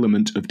an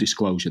element of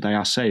disclosure. They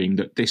are saying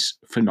that this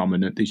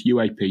phenomenon, this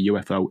UAP,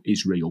 UFO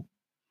is real.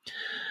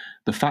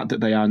 The fact that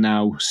they are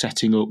now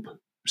setting up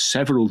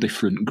several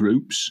different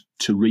groups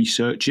to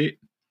research it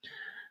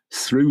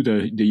through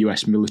the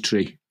US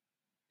military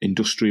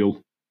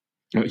intelligence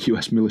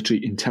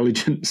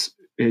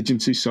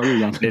agency. Sorry,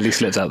 nearly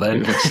slipped out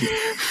there.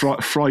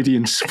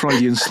 Freudian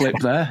slip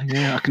there.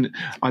 Yeah,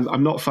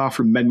 I'm not far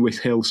from Menwith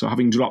Hill, so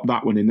having dropped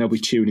that one in, they'll be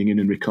tuning in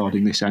and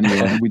recording this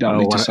anyway. We don't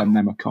need to send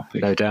them a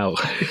copy. No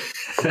doubt.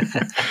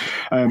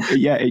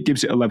 It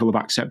gives it a level of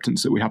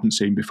acceptance that we haven't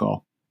seen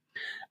before,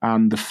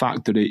 and the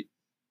fact that it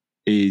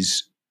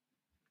is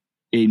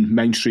in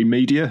mainstream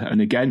media,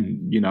 and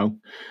again,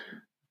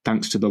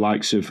 thanks to the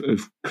likes of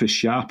Chris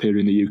Sharp here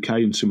in the UK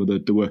and some of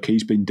the work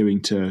he's been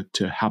doing to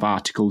have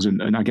articles,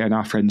 and again,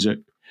 our friends at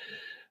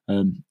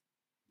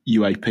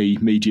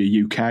UAP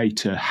Media UK,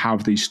 to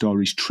have these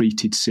stories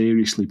treated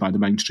seriously by the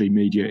mainstream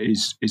media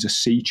is a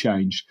sea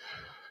change,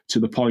 to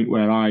the point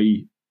where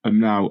I am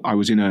now. I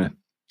was in a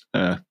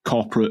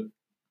corporate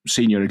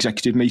senior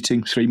executive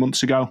meeting 3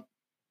 months ago,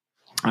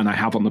 and I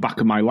have on the back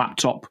of my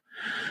laptop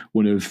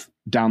one of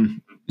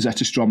Dan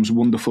Zetterstrom's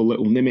wonderful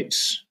little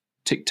Nimitz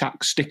Tic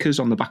Tac stickers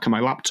on the back of my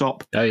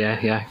laptop. Oh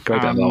yeah,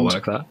 great bit of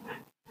artwork, that.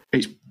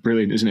 It's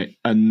brilliant, isn't it?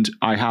 And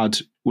I had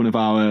one of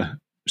our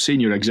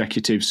senior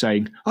executives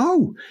saying,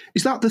 "Oh,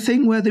 is that the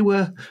thing where they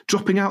were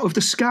dropping out of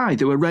the sky?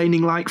 They were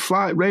raining like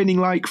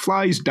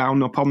flies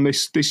down upon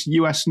this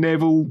US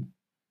naval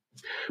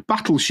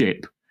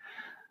battleship."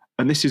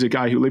 And this is a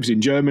guy who lives in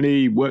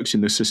Germany, works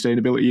in the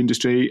sustainability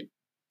industry.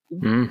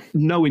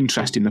 No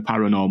interest in the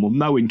paranormal.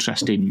 No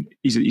interest in.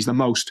 He's the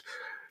most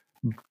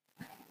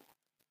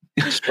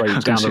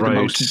straight down the road.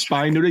 The most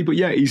binary, but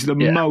he's the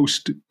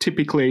most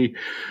typically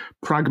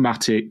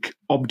pragmatic,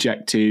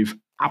 objective.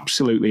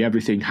 Absolutely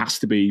everything has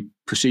to be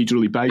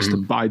procedurally based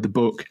and by the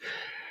book.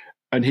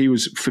 And he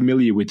was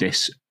familiar with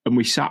this. And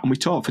we sat and we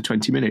talked for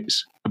 20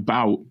 minutes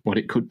about what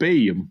it could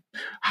be and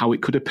how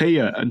it could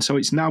appear. And so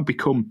it's now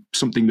become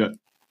something that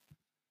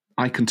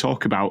I can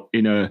talk about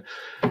in a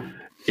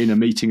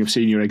meeting of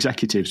senior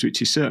executives,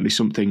 which is certainly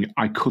something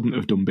I couldn't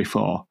have done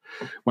before.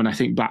 When I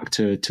think back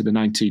to the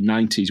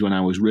 1990s, when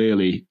I was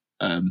really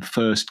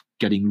first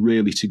getting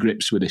really to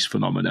grips with this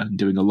phenomena and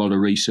doing a lot of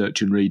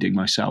research and reading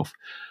myself,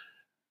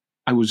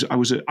 I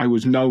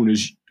was known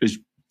as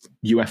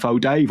UFO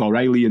Dave or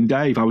Alien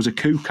Dave. I was a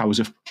kook. I was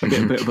a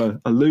bit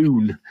of a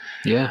loon.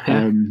 Yeah.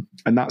 And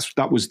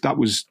that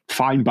was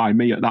fine by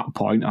me at that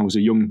point. I was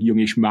a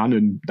youngish man,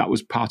 and that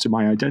was part of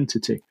my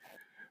identity.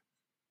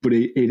 But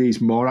it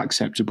is more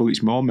acceptable.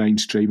 It's more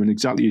mainstream, and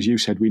exactly as you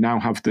said, we now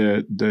have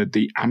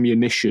the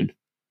ammunition,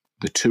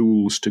 the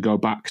tools to go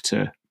back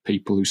to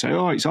people who say,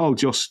 "Oh, it's all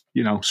just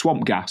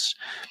swamp gas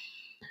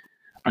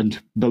and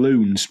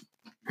balloons."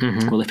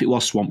 Well, if it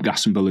was swamp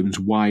gas and balloons,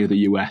 why are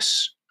the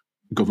US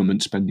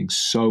government spending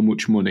so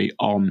much money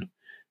on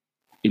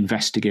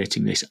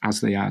investigating this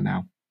as they are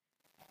now?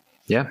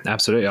 Yeah,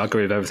 absolutely. I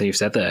agree with everything you've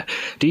said there.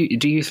 Do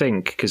you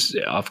think, because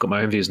I've got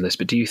my own views on this,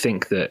 but do you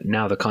think that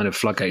now the kind of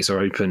floodgates are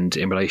opened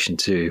in relation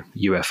to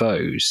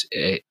UFOs,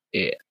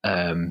 it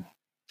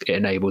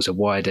enables a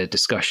wider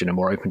discussion, a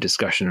more open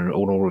discussion on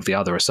all of the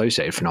other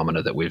associated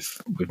phenomena that we've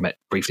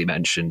briefly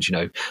mentioned,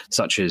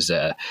 such as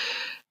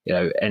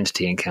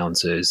entity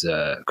encounters,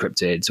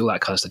 cryptids, all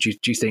that kind of stuff.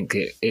 Do you think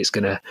it's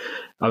going to?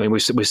 I mean,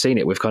 we've seen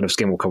it with kind of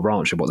Skinwalker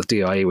Ranch and what the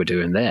DIA were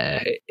doing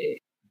there.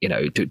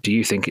 Do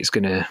you think it's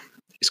going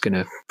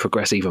to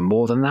progress even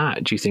more than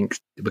that? Do you think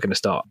we're going to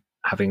start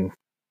having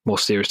more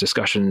serious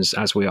discussions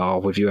as we are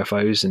with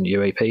UFOs and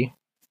UAP?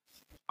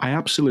 I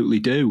absolutely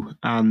do,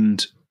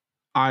 and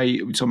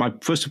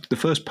the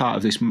first part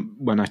of this,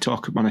 when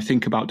I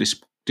think about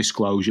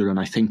disclosure and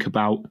I think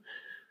about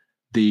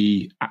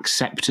the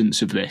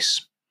acceptance of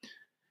this,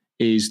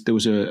 is there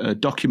was a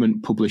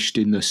document published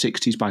in the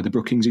 60s by the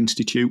Brookings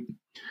Institute,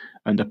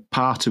 and a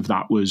part of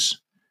that was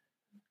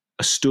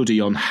a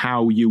study on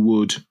how you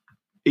would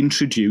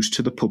introduce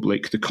to the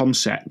public the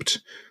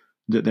concept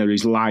that there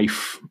is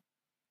life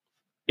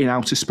in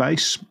outer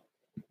space.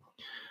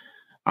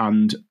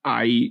 And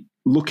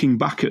looking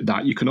back at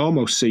that, you can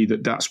almost see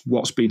that that's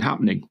what's been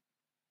happening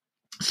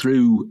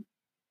through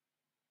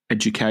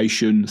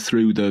education,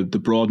 through the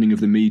broadening of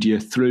the media,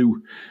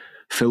 through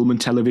film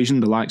and television,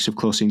 the likes of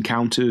Close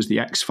Encounters, the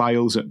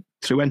X-Files,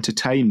 through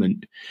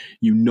entertainment.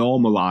 You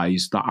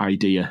normalise that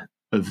idea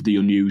of the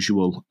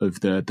unusual, of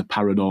the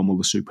paranormal,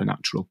 the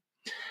supernatural.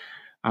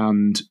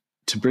 And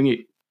to bring it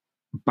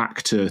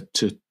back to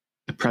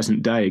the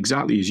present day,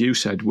 exactly as you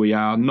said, we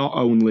are not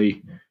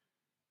only,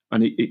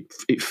 and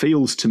it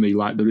feels to me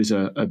like there is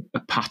a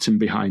pattern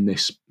behind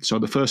this. So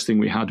the first thing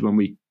we had when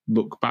we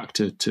look back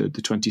to the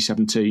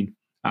 2017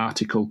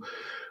 article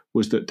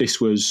was that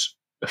this was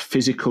a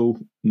physical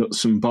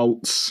nuts and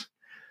bolts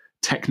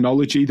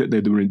technology that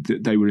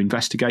they were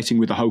investigating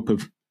with the hope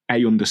of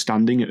A,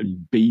 understanding it,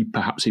 and B,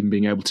 perhaps even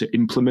being able to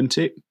implement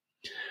it.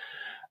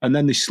 And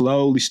then they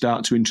slowly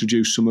start to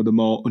introduce some of the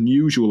more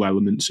unusual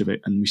elements of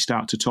it, and we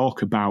start to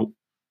talk about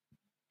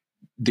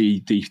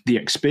the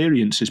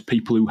experiences,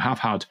 people who have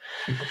had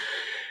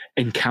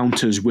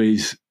encounters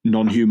with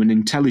non-human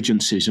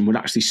intelligences, and we're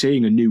actually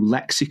seeing a new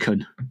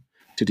lexicon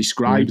to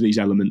describe these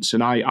elements.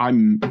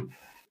 And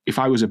if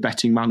I was a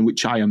betting man,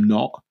 which I am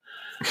not,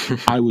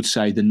 I would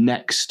say the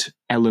next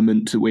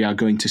element that we are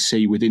going to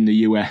see within the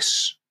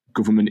US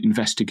government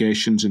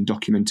investigations and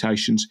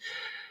documentations,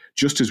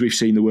 just as we've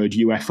seen the word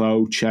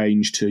UFO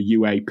change to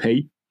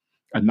UAP,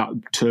 and that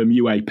term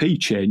UAP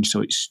changed,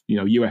 so it's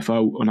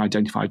UFO,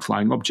 unidentified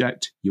flying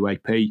object,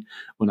 UAP,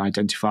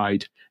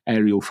 unidentified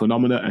aerial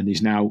phenomena, and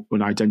is now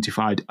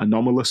unidentified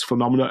anomalous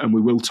phenomena, and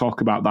we will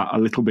talk about that a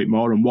little bit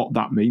more and what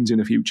that means in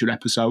a future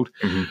episode.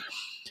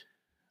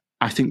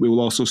 I think we will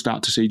also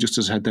start to see, just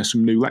as I said, there's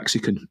some new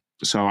lexicon.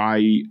 So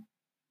I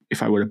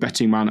if I were a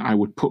betting man, I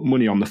would put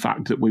money on the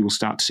fact that we will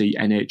start to see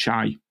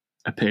NHI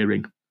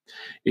appearing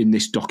in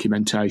this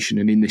documentation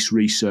and in this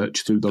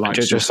research through the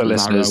likes just for of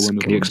listeners, and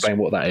can you explain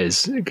what that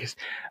is?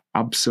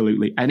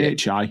 Absolutely.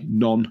 NHI,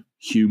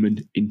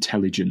 non-human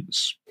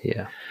intelligence.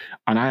 Yeah.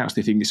 And I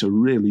actually think it's a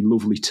really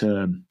lovely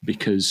term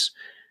because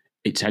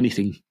it's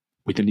anything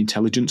with an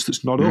intelligence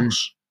that's not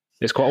us.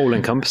 It's quite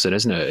all-encompassing,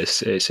 isn't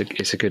it?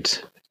 It's a good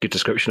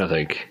description, I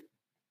think.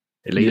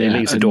 It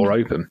leaves the door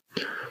open.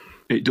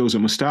 It does,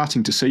 and we're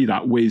starting to see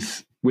that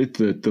with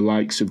the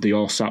likes of the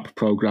ORSAP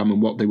program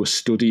and what they were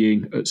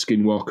studying at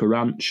Skinwalker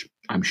Ranch.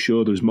 I'm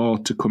sure there's more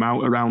to come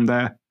out around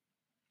there.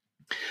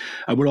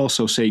 And we're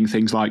also seeing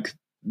things like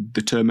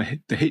the term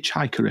the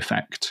hitchhiker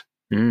effect.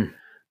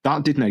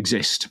 That didn't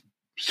exist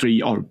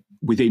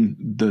within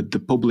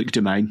the public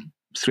domain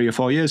 3 or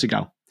 4 years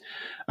ago.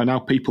 And now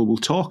people will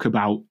talk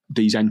about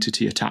these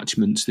entity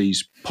attachments,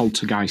 these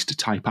poltergeist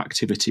type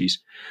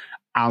activities,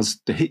 as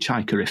the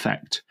hitchhiker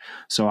effect.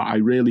 So I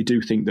really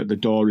do think that the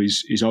door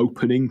is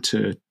opening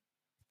to,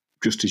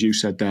 just as you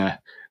said there,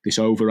 this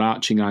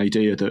overarching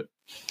idea that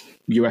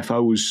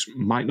UFOs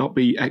might not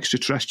be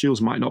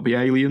extraterrestrials, might not be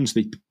aliens.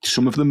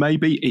 Some of them may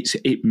be.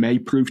 It may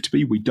prove to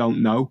be. We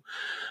don't know.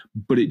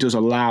 But it does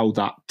allow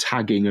that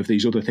tagging of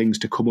these other things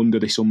to come under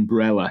this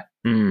umbrella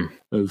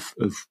of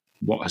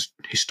what has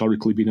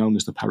historically been known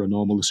as the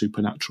paranormal, the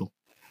supernatural.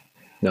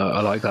 No,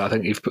 I like that. I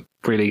think you've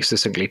really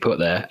succinctly put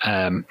there.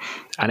 And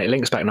it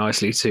links back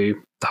nicely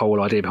to the whole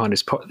idea behind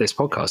this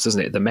podcast,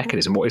 doesn't it? The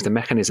mechanism. What is the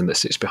mechanism that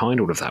sits behind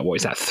all of that? What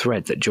is that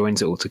thread that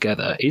joins it all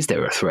together? Is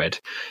there a thread?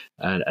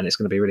 And it's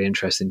going to be really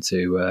interesting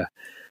to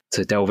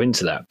delve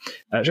into that.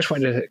 I just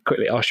wanted to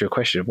quickly ask you a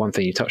question of one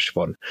thing you touched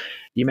upon.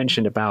 You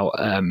mentioned about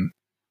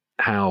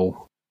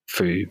how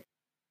through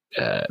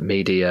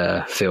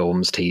media,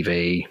 films,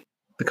 TV,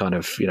 the kind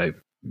of,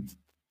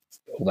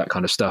 all that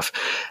kind of stuff,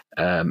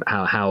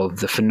 how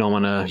the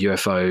phenomena,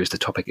 UFOs, the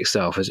topic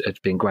itself has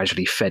been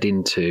gradually fed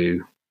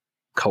into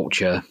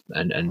culture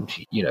and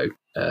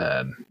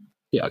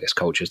I guess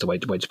culture is the way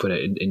to put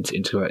it,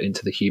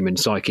 into the human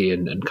psyche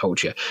and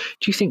culture.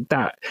 Do you think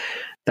that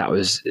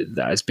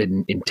has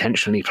been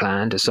intentionally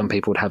planned, as some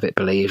people would have it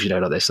believed,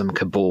 like there's some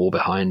cabal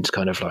behind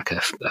kind of like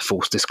a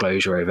false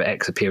disclosure over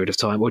X a period of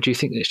time? Or do you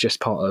think it's just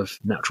part of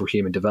natural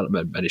human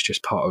development and it's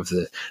just part of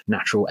the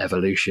natural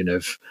evolution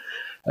of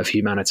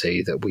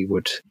humanity that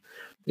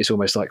it's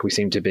almost like we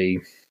seem to be,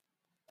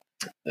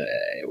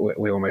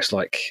 we're almost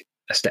like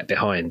a step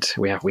behind.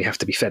 We have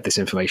to be fed this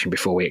information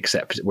before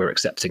we're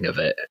accepting of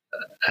it.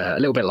 A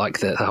little bit like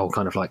the whole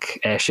kind of like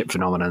airship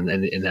phenomenon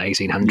in the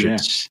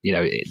 1800s.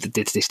 Yeah.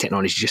 This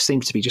technology just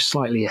seems to be just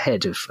slightly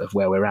ahead of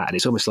where we're at. And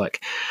it's almost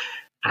like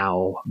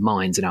our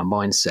minds and our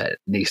mindset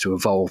needs to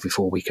evolve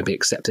before we can be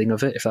accepting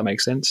of it, if that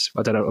makes sense.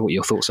 I don't know what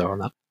your thoughts are on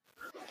that.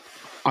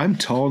 I'm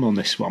torn on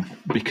this one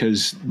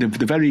because the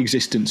very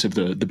existence of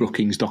the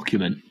Brookings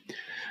document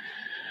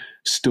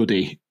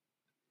study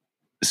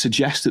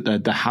suggests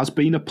that there has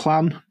been a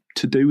plan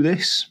to do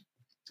this,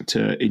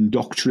 to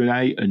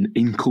indoctrinate and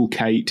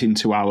inculcate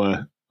into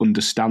our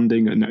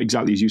understanding. And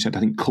exactly as you said,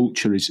 I think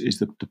culture is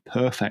the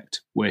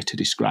perfect way to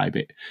describe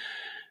it.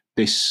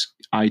 This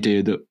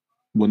idea that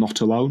we're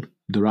not alone.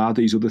 There are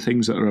these other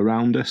things that are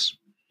around us.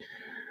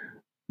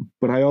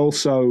 But I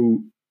also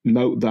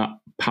note that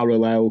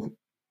parallel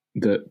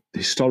that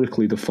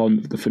historically the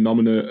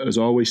phenomena has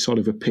always sort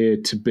of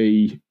appeared to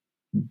be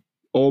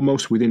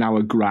almost within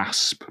our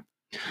grasp.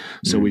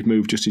 So we've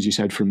moved, just as you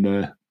said, from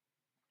the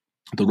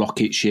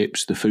rocket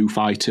ships, the Foo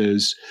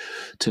Fighters,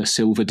 to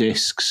silver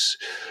discs,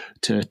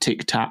 to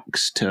Tic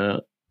Tacs,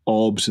 to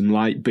orbs and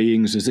light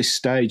beings. As this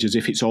stage, as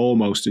if it's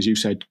almost, as you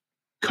said,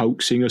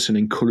 coaxing us and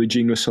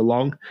encouraging us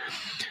along.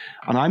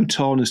 And I'm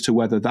torn as to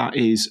whether that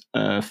is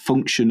a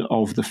function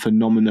of the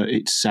phenomena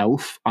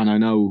itself. And I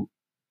know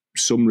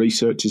some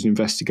researchers and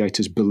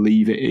investigators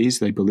believe it is.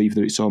 They believe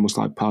that it's almost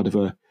like part of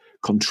a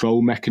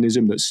control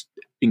mechanism that's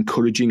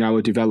encouraging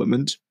our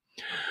development,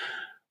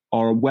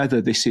 or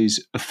whether this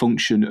is a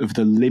function of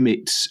the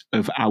limits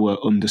of our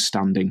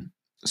understanding.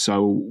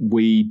 So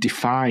we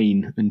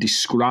define and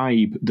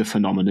describe the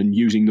phenomenon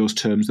using those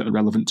terms that are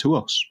relevant to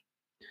us.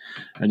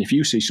 And if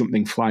you see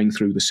something flying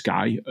through the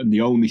sky and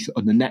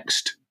the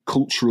next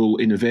cultural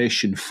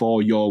innovation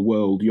for your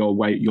world, your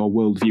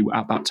worldview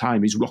at that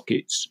time is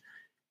rockets,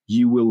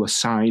 you will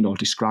assign or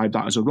describe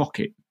that as a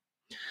rocket.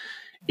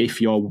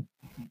 If you're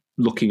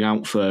looking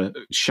out for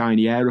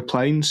shiny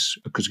aeroplanes,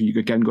 because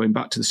again, going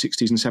back to the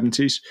 60s and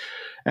 70s,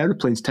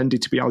 aeroplanes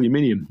tended to be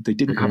aluminium. They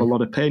didn't have a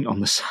lot of paint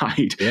on the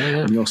side. Yeah.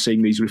 And you're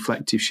seeing these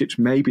reflective ships.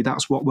 Maybe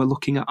that's what we're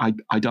looking at.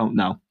 I don't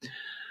know.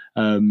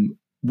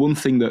 One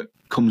thing that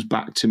comes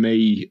back to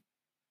me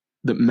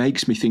that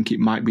makes me think it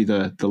might be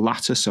the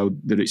latter, so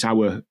that it's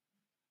our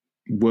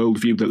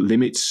worldview that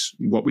limits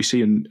what we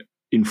see and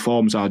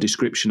informs our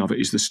description of it,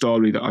 is the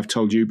story that I've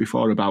told you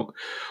before about,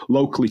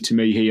 locally to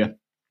me here,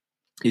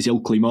 is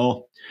Ilkley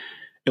Moor.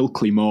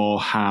 Ilkley Moor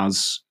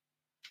has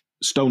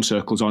stone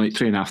circles on it,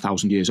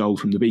 3,500 years old,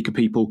 from the Beaker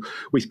people,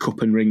 with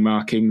cup and ring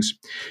markings.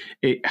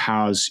 It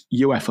has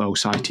UFO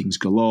sightings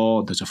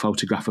galore. There's a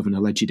photograph of an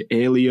alleged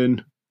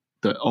alien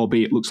that,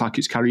 albeit looks like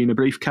it's carrying a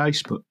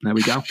briefcase, but there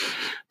we go,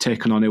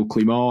 taken on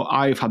Ilkley Moor.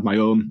 I've had my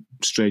own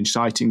strange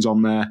sightings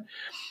on there.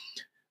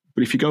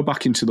 But if you go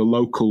back into the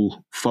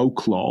local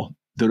folklore,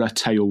 there are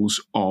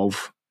tales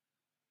of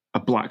a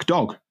black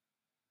dog.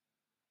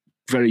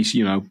 Very,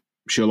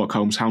 Sherlock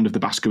Holmes, Hound of the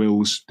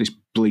Baskervilles, this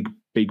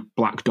big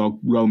black dog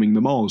roaming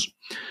the moors.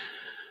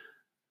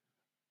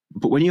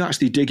 But when you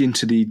actually dig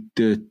into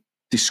the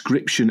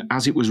description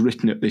as it was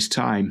written at this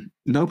time,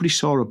 nobody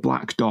saw a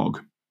black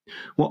dog.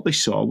 What they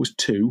saw was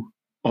two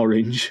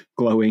orange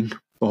glowing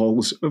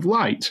balls of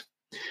light,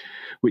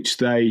 which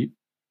they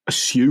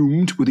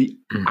assumed were the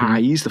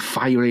eyes, the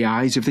fiery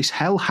eyes of this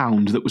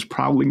hellhound that was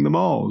prowling the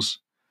moors.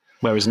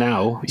 Whereas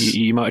now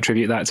you might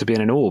attribute that to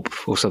being an orb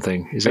or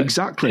something. Is that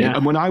exactly? Yeah.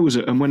 And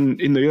when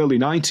in the early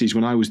 90s,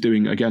 when I was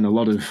doing again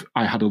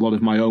I had a lot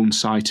of my own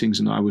sightings,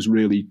 and I was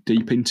really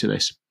deep into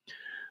this.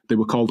 They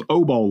were called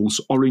obols,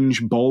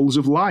 orange balls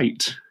of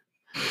light.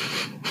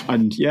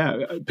 And yeah,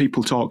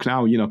 people talk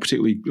now,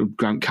 particularly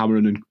Grant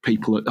Cameron and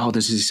people,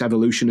 there's this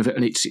evolution of it,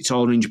 and it's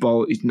orange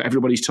ball.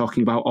 Everybody's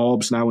talking about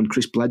orbs now, and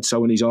Chris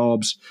Bledsoe and his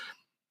orbs.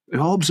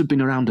 Orbs have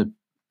been around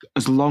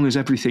as long as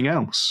everything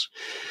else.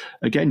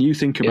 Again, you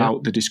think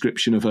about the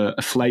description of a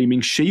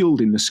flaming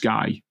shield in the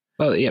sky.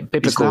 Well, yeah,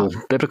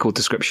 biblical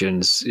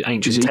descriptions,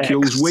 ancient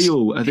Ezekiel's texts.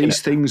 wheel. Are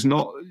these things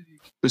not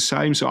the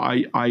same? So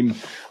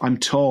I'm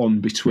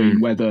torn between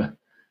whether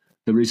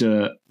there is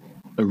a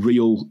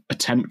real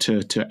attempt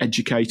to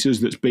educate us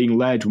that's being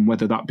led, and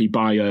whether that be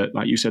by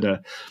like you said,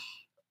 a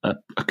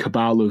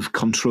cabal of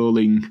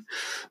controlling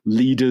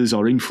leaders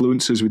or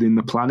influencers within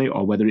the planet,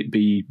 or whether it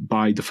be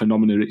by the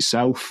phenomena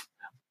itself.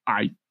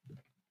 I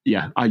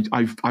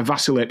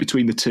vacillate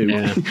between the two.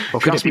 Yeah.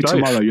 Well, if you ask me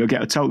tomorrow, you'll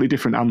get a totally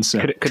different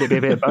answer. Could it be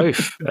a bit of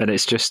both? And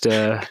it's just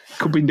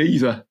could be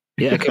neither.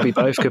 Yeah, it could be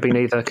both. Could be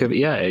neither.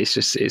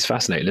 It's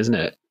fascinating, isn't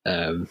it?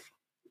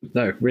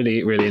 No,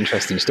 really, really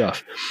interesting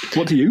stuff.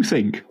 What do you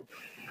think?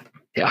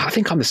 Yeah, I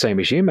think I'm the same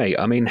as you, mate.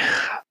 I mean,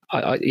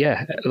 I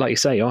like you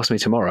say, ask me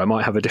tomorrow, I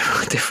might have a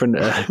different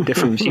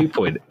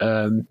viewpoint.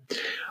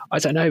 I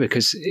don't know,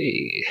 because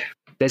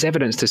there's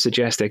evidence to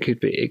suggest it could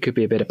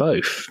be a bit of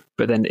both,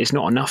 but then it's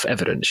not enough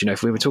evidence.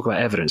 If we were talking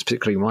about evidence,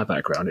 particularly in my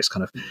background, it's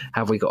kind of,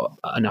 have we got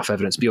enough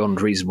evidence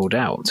beyond reasonable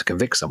doubt to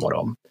convict someone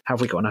on?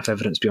 Have we got enough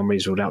evidence beyond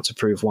reasonable doubt to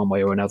prove one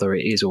way or another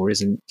it is or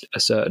isn't a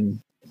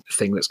certain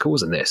thing that's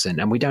causing this?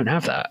 And we don't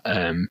have that.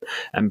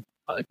 And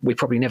we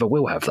probably never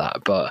will have that.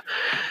 But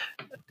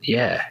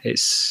yeah,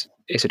 it's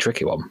a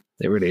tricky one.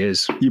 It really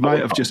is. You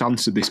might have just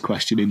answered this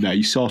question in there.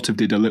 You sort of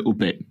did a little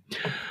bit.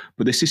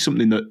 But this is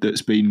something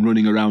that's been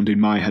running around in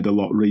my head a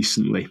lot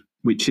recently,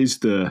 which is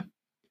the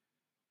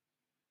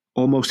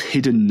almost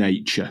hidden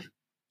nature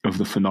of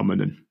the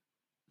phenomenon.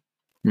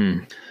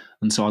 And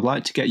so I'd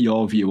like to get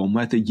your view on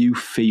whether you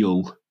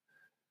feel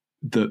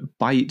that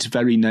by its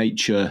very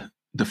nature,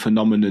 the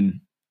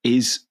phenomenon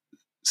is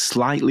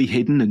slightly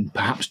hidden and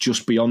perhaps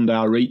just beyond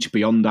our reach,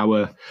 beyond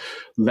our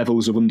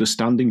levels of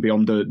understanding,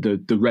 beyond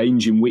the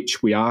range in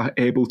which we are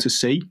able to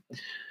see,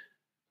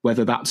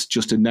 whether that's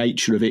just a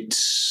nature of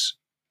its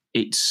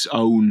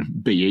own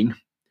being,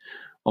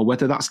 or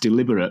whether that's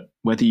deliberate,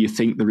 whether you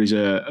think there is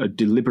a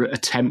deliberate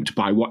attempt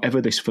by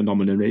whatever this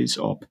phenomenon is,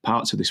 or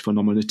parts of this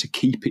phenomenon, to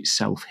keep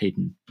itself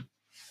hidden.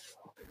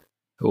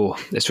 Oh,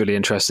 it's really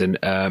interesting.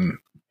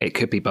 It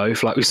could be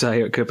both, like we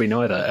say, it could be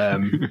neither.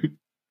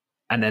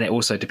 And then it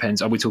also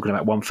depends, are we talking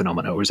about one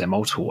phenomenon or is there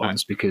multiple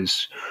ones?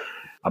 Because,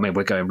 I mean,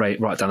 we're going right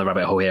down the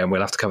rabbit hole here, and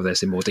we'll have to cover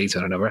this in more detail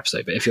in another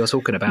episode. But if you're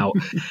talking about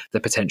the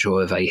potential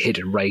of a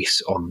hidden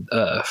race on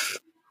Earth,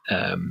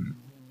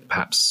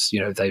 perhaps,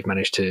 they've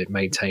managed to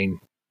maintain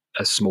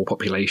a small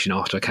population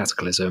after a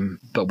cataclysm,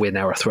 but we're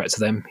now a threat to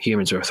them,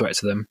 humans are a threat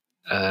to them,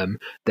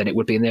 then it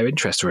would be in their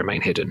interest to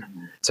remain hidden.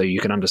 So you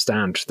can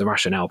understand the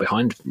rationale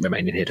behind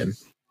remaining hidden.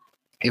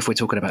 If we're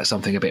talking about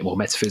something a bit more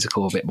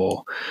metaphysical, a bit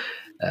more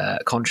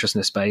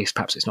consciousness-based,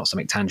 perhaps it's not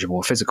something tangible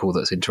or physical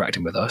that's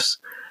interacting with us,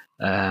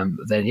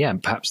 then yeah,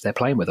 perhaps they're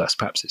playing with us.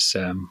 Perhaps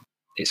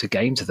it's a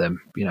game to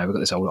them. We've got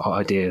this old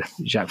idea,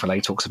 Jacques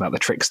Vallée talks about the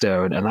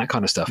trickster and that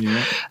kind of stuff.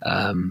 Yeah.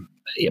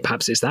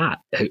 Perhaps it's that.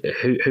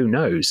 Who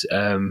knows?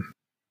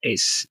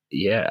 It's,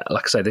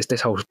 like I say,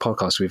 this whole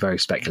podcast will be very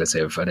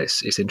speculative, and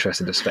it's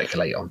interesting to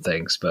speculate on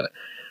things, but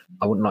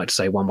I wouldn't like to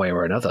say one way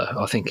or another.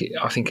 I think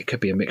it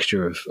could be a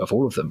mixture of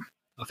all of them.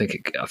 I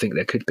think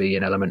there could be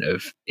an element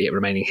of it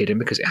remaining hidden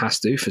because it has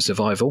to for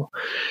survival.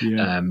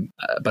 Yeah.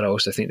 But I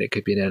also think there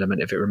could be an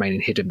element of it remaining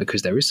hidden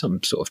because there is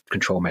some sort of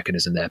control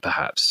mechanism there,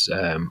 perhaps.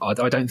 I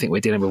don't think we're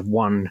dealing with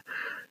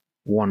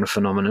one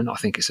phenomenon. I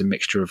think it's a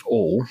mixture of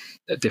all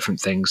different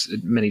things,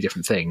 many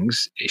different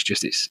things. It's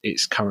just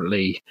it's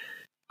currently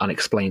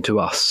unexplained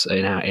to us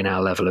in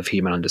our level of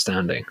human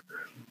understanding.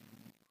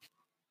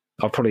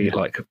 I'll probably I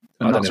don't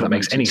know if that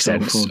makes any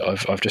sense.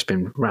 I've just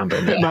been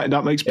rambling there.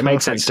 That makes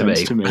perfect sense to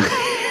me.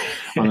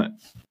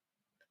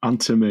 and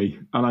to me.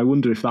 And I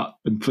wonder if that,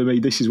 and for me,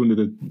 this is one of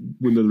the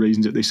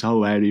reasons that this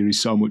whole area is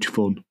so much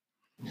fun.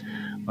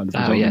 And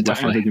I don't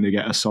think we're ever going to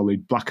get a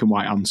solid black and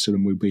white answer,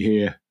 and we'll be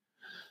here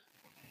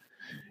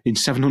in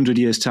 700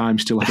 years' time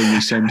still having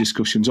these same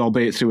discussions,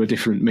 albeit through a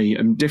different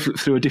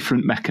through a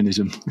different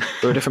mechanism.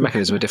 Through a different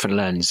mechanism, a different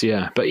lens,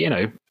 yeah. But,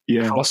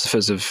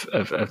 philosophers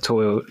have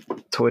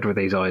toyed with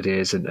these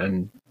ideas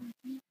and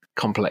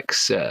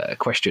complex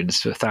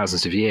questions for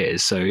thousands of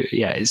years. So,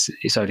 yeah,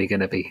 it's only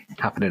going to be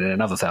happening in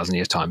another 1,000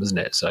 years' time, isn't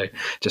it? So,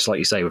 just like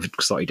you say, with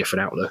a slightly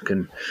different outlook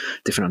and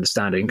different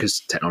understanding,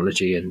 because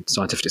technology and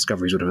scientific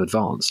discoveries would have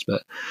advanced.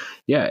 But,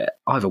 yeah,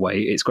 either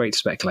way, it's great to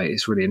speculate.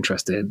 It's really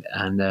interesting.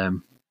 And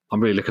I'm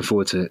really looking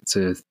forward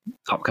to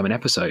upcoming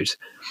episodes.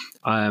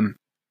 I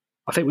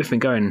think we've been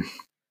going,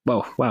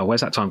 well, wow,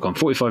 where's that time gone?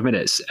 45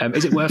 minutes.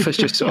 Is it worth us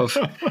just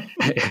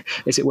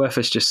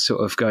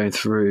sort of going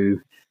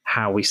through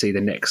how we see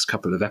the next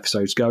couple of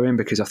episodes going?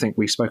 Because I think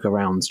we spoke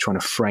around trying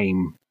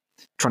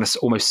to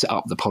almost set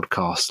up the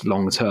podcast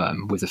long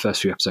term, with the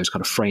first few episodes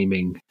kind of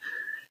framing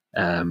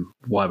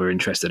why we're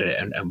interested in it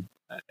and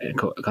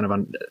kind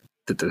of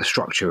the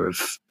structure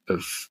of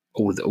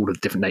all the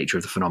different nature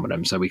of the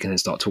phenomenon, so we can then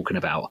start talking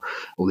about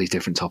all these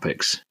different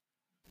topics.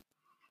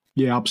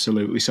 Yeah,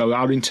 absolutely. So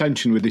our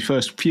intention with the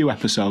first few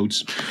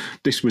episodes,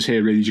 this was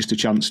here really just a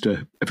chance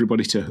to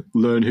everybody to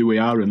learn who we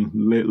are and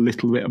a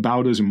little bit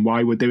about us and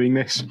why we're doing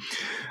this.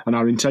 And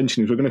our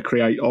intention is we're going to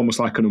create almost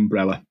like an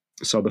umbrella.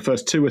 So the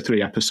first 2 or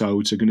 3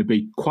 episodes are going to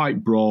be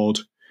quite broad,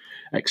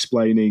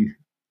 explaining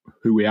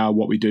who we are,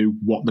 what we do,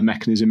 what the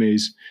mechanism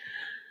is,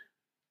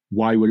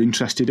 why we're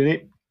interested in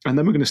it. And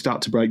then we're going to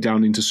start to break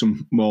down into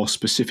some more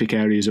specific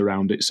areas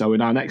around it. So in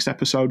our next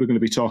episode, we're going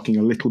to be talking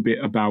a little bit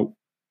about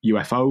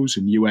UFOs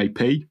and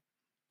UAP,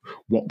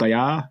 what they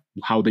are,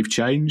 how they've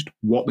changed,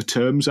 what the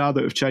terms are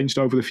that have changed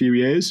over the few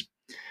years,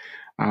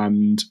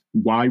 and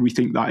why we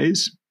think that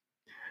is.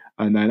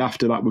 And then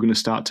after that, we're going to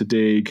start to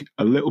dig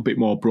a little bit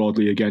more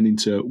broadly again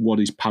into what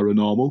is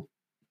paranormal.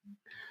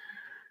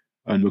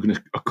 And we're going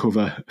to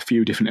cover a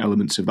few different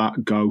elements of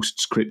that: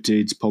 ghosts,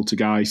 cryptids,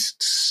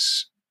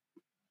 poltergeists,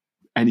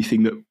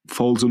 anything that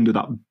falls under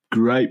that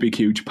great big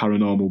huge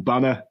paranormal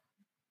banner.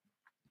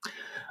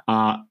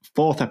 Our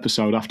 4th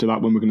episode after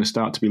that, when we're going to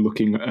start to be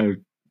looking at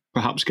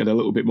perhaps get a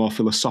little bit more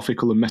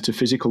philosophical and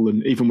metaphysical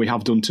than even we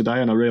have done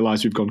today. And I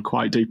realise we've gone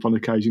quite deep on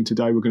occasion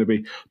today. We're going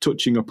to be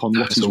touching upon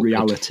what is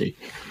reality.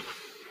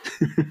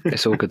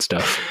 It's all good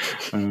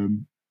stuff.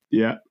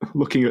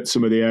 Looking at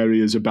some of the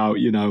areas about,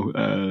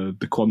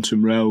 the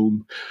quantum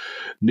realm,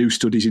 new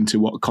studies into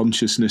what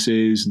consciousness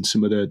is, and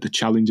some of the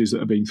challenges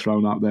that are being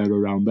thrown out there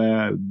around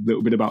there, a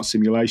little bit about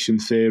simulation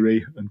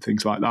theory and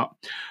things like that.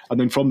 And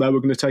then from there, we're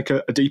going to take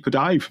a deeper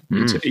dive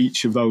into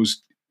each of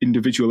those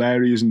individual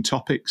areas and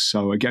topics.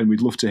 So again,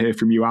 we'd love to hear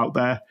from you out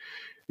there.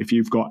 If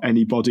you've got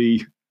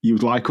anybody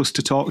you'd like us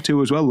to talk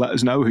to as well, let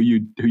us know who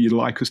you'd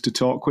like us to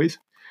talk with,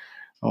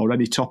 or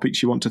any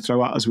topics you want to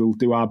throw at us. We'll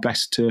do our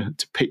best to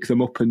pick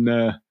them up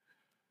and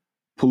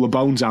pull the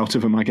bones out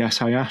of them, I guess.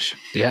 Hi, Ash.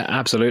 Yeah,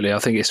 absolutely. I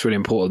think it's really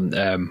important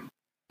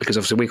because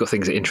obviously we've got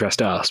things that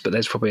interest us, but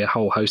there's probably a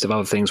whole host of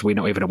other things we're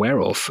not even aware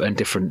of, and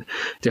different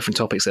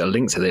topics that are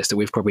linked to this that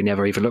we've probably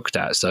never even looked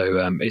at.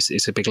 So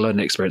it's a big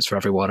learning experience for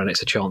everyone, and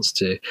it's a chance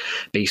to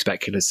be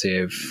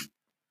speculative,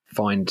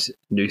 find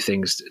new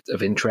things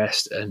of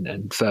interest,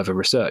 and further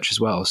research as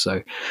well.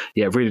 So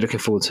yeah, really looking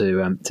forward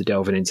to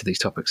delving into these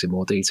topics in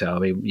more detail. I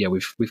mean, yeah,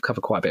 we've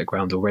covered quite a bit of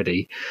ground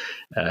already,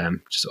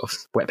 just sort of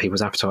whet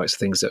people's appetites,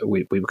 things that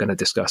we were going to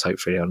discuss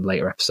hopefully on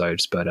later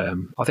episodes. But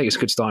I think it's a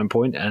good starting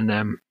point,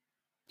 and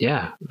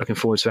yeah, looking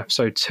forward to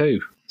episode 2.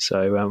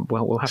 So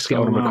we'll have to get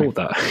on and record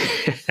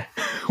that.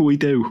 We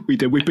do.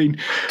 We've been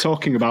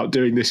talking about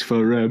doing this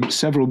for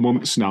several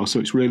months now, so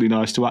it's really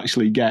nice to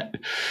actually get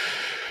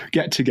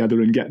together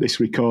and get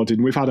this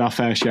recorded. We've had our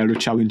fair share of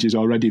challenges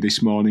already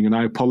this morning, and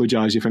I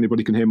apologise if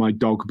anybody can hear my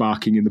dog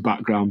barking in the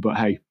background, but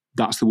hey,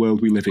 that's the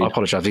world we live in. I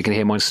apologise if you can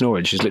hear mine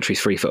snoring. She's literally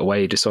 3 foot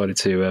away. He decided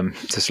to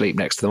sleep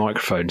next to the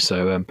microphone,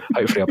 so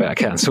hopefully I'll be able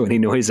to cancel any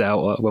noise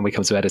out when we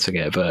come to editing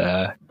it.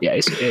 But yeah,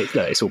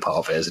 it's all part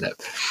of it, isn't it?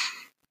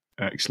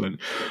 Excellent.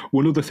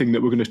 One other thing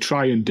that we're going to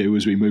try and do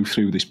as we move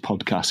through this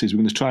podcast is we're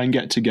going to try and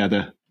get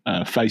together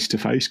face to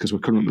face, because we're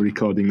currently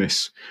recording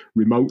this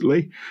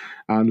remotely,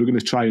 and we're going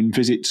to try and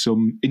visit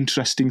some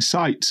interesting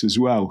sites as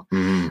well.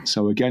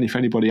 So again, if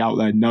anybody out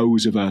there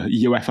knows of a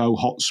UFO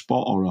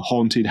hotspot or a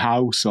haunted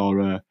house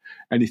or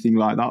anything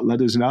like that,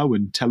 let us know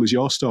and tell us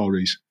your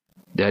stories.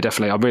 Yeah,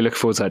 definitely. I'm really looking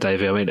forward to that,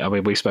 David. I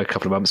mean, we spoke a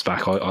couple of months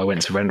back. I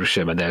went to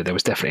Rendlesham, and there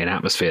was definitely an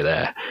atmosphere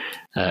there.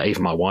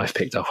 Even my wife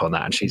picked up on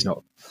that, and she's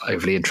not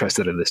overly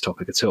interested in this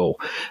topic at all.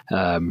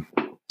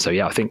 So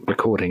yeah, I think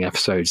recording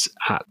episodes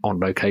on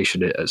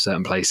location at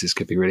certain places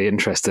could be really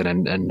interesting,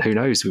 and who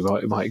knows, we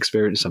might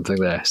experience something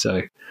there.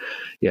 So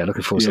yeah,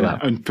 looking forward to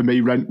that. And for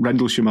me,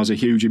 Rendlesham has a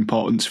huge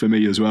importance for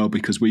me as well,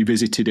 because we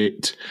visited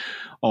it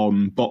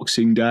on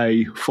Boxing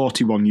Day,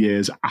 41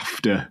 years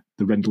after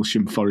the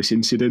Rendlesham Forest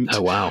incident.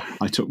 Oh wow!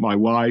 I took my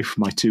wife,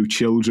 my 2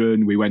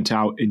 children. We went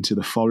out into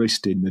the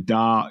forest in the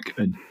dark,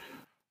 and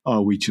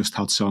oh, we just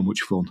had so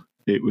much fun.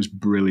 It was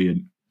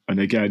brilliant. And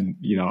again,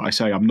 I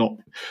say I'm not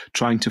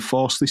trying to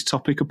force this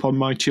topic upon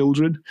my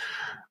children,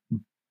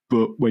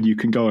 but when you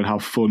can go and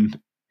have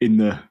fun in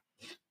the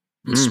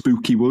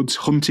spooky woods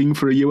hunting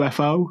for a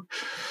UFO,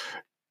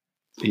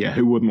 yeah,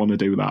 who wouldn't want to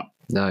do that?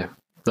 No,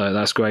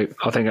 that's great.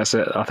 I think that's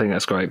it. I think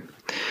that's great.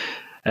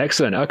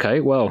 Excellent. Okay,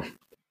 well,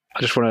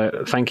 I just want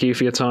to thank you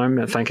for your time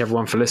and thank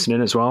everyone for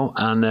listening as well.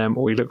 And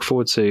we look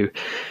forward to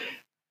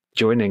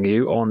joining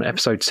you on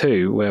episode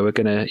 2, where we're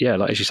going to,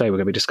 like as you say, we're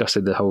going to be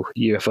discussing the whole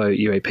UFO,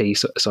 UAP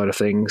side of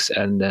things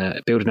and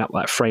building up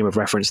that frame of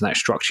reference and that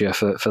structure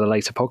for the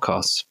later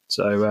podcasts.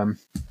 So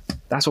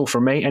that's all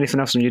from me. Anything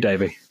else from you,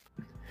 Davey?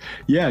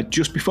 Yeah,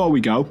 just before we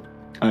go,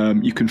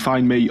 you can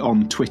find me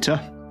on Twitter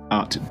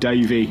at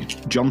Davey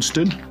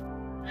Johnston.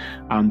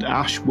 And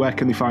Ash, where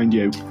can they find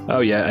you?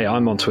 Oh yeah,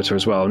 I'm on Twitter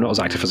as well. I'm not as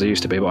active as I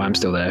used to be, but I'm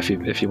still there. If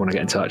you want to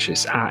get in touch,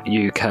 it's at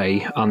UK_UAP.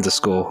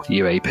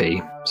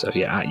 So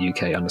yeah, at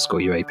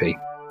UK_UAP.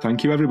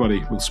 Thank you,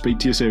 everybody. We'll speak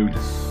to you soon.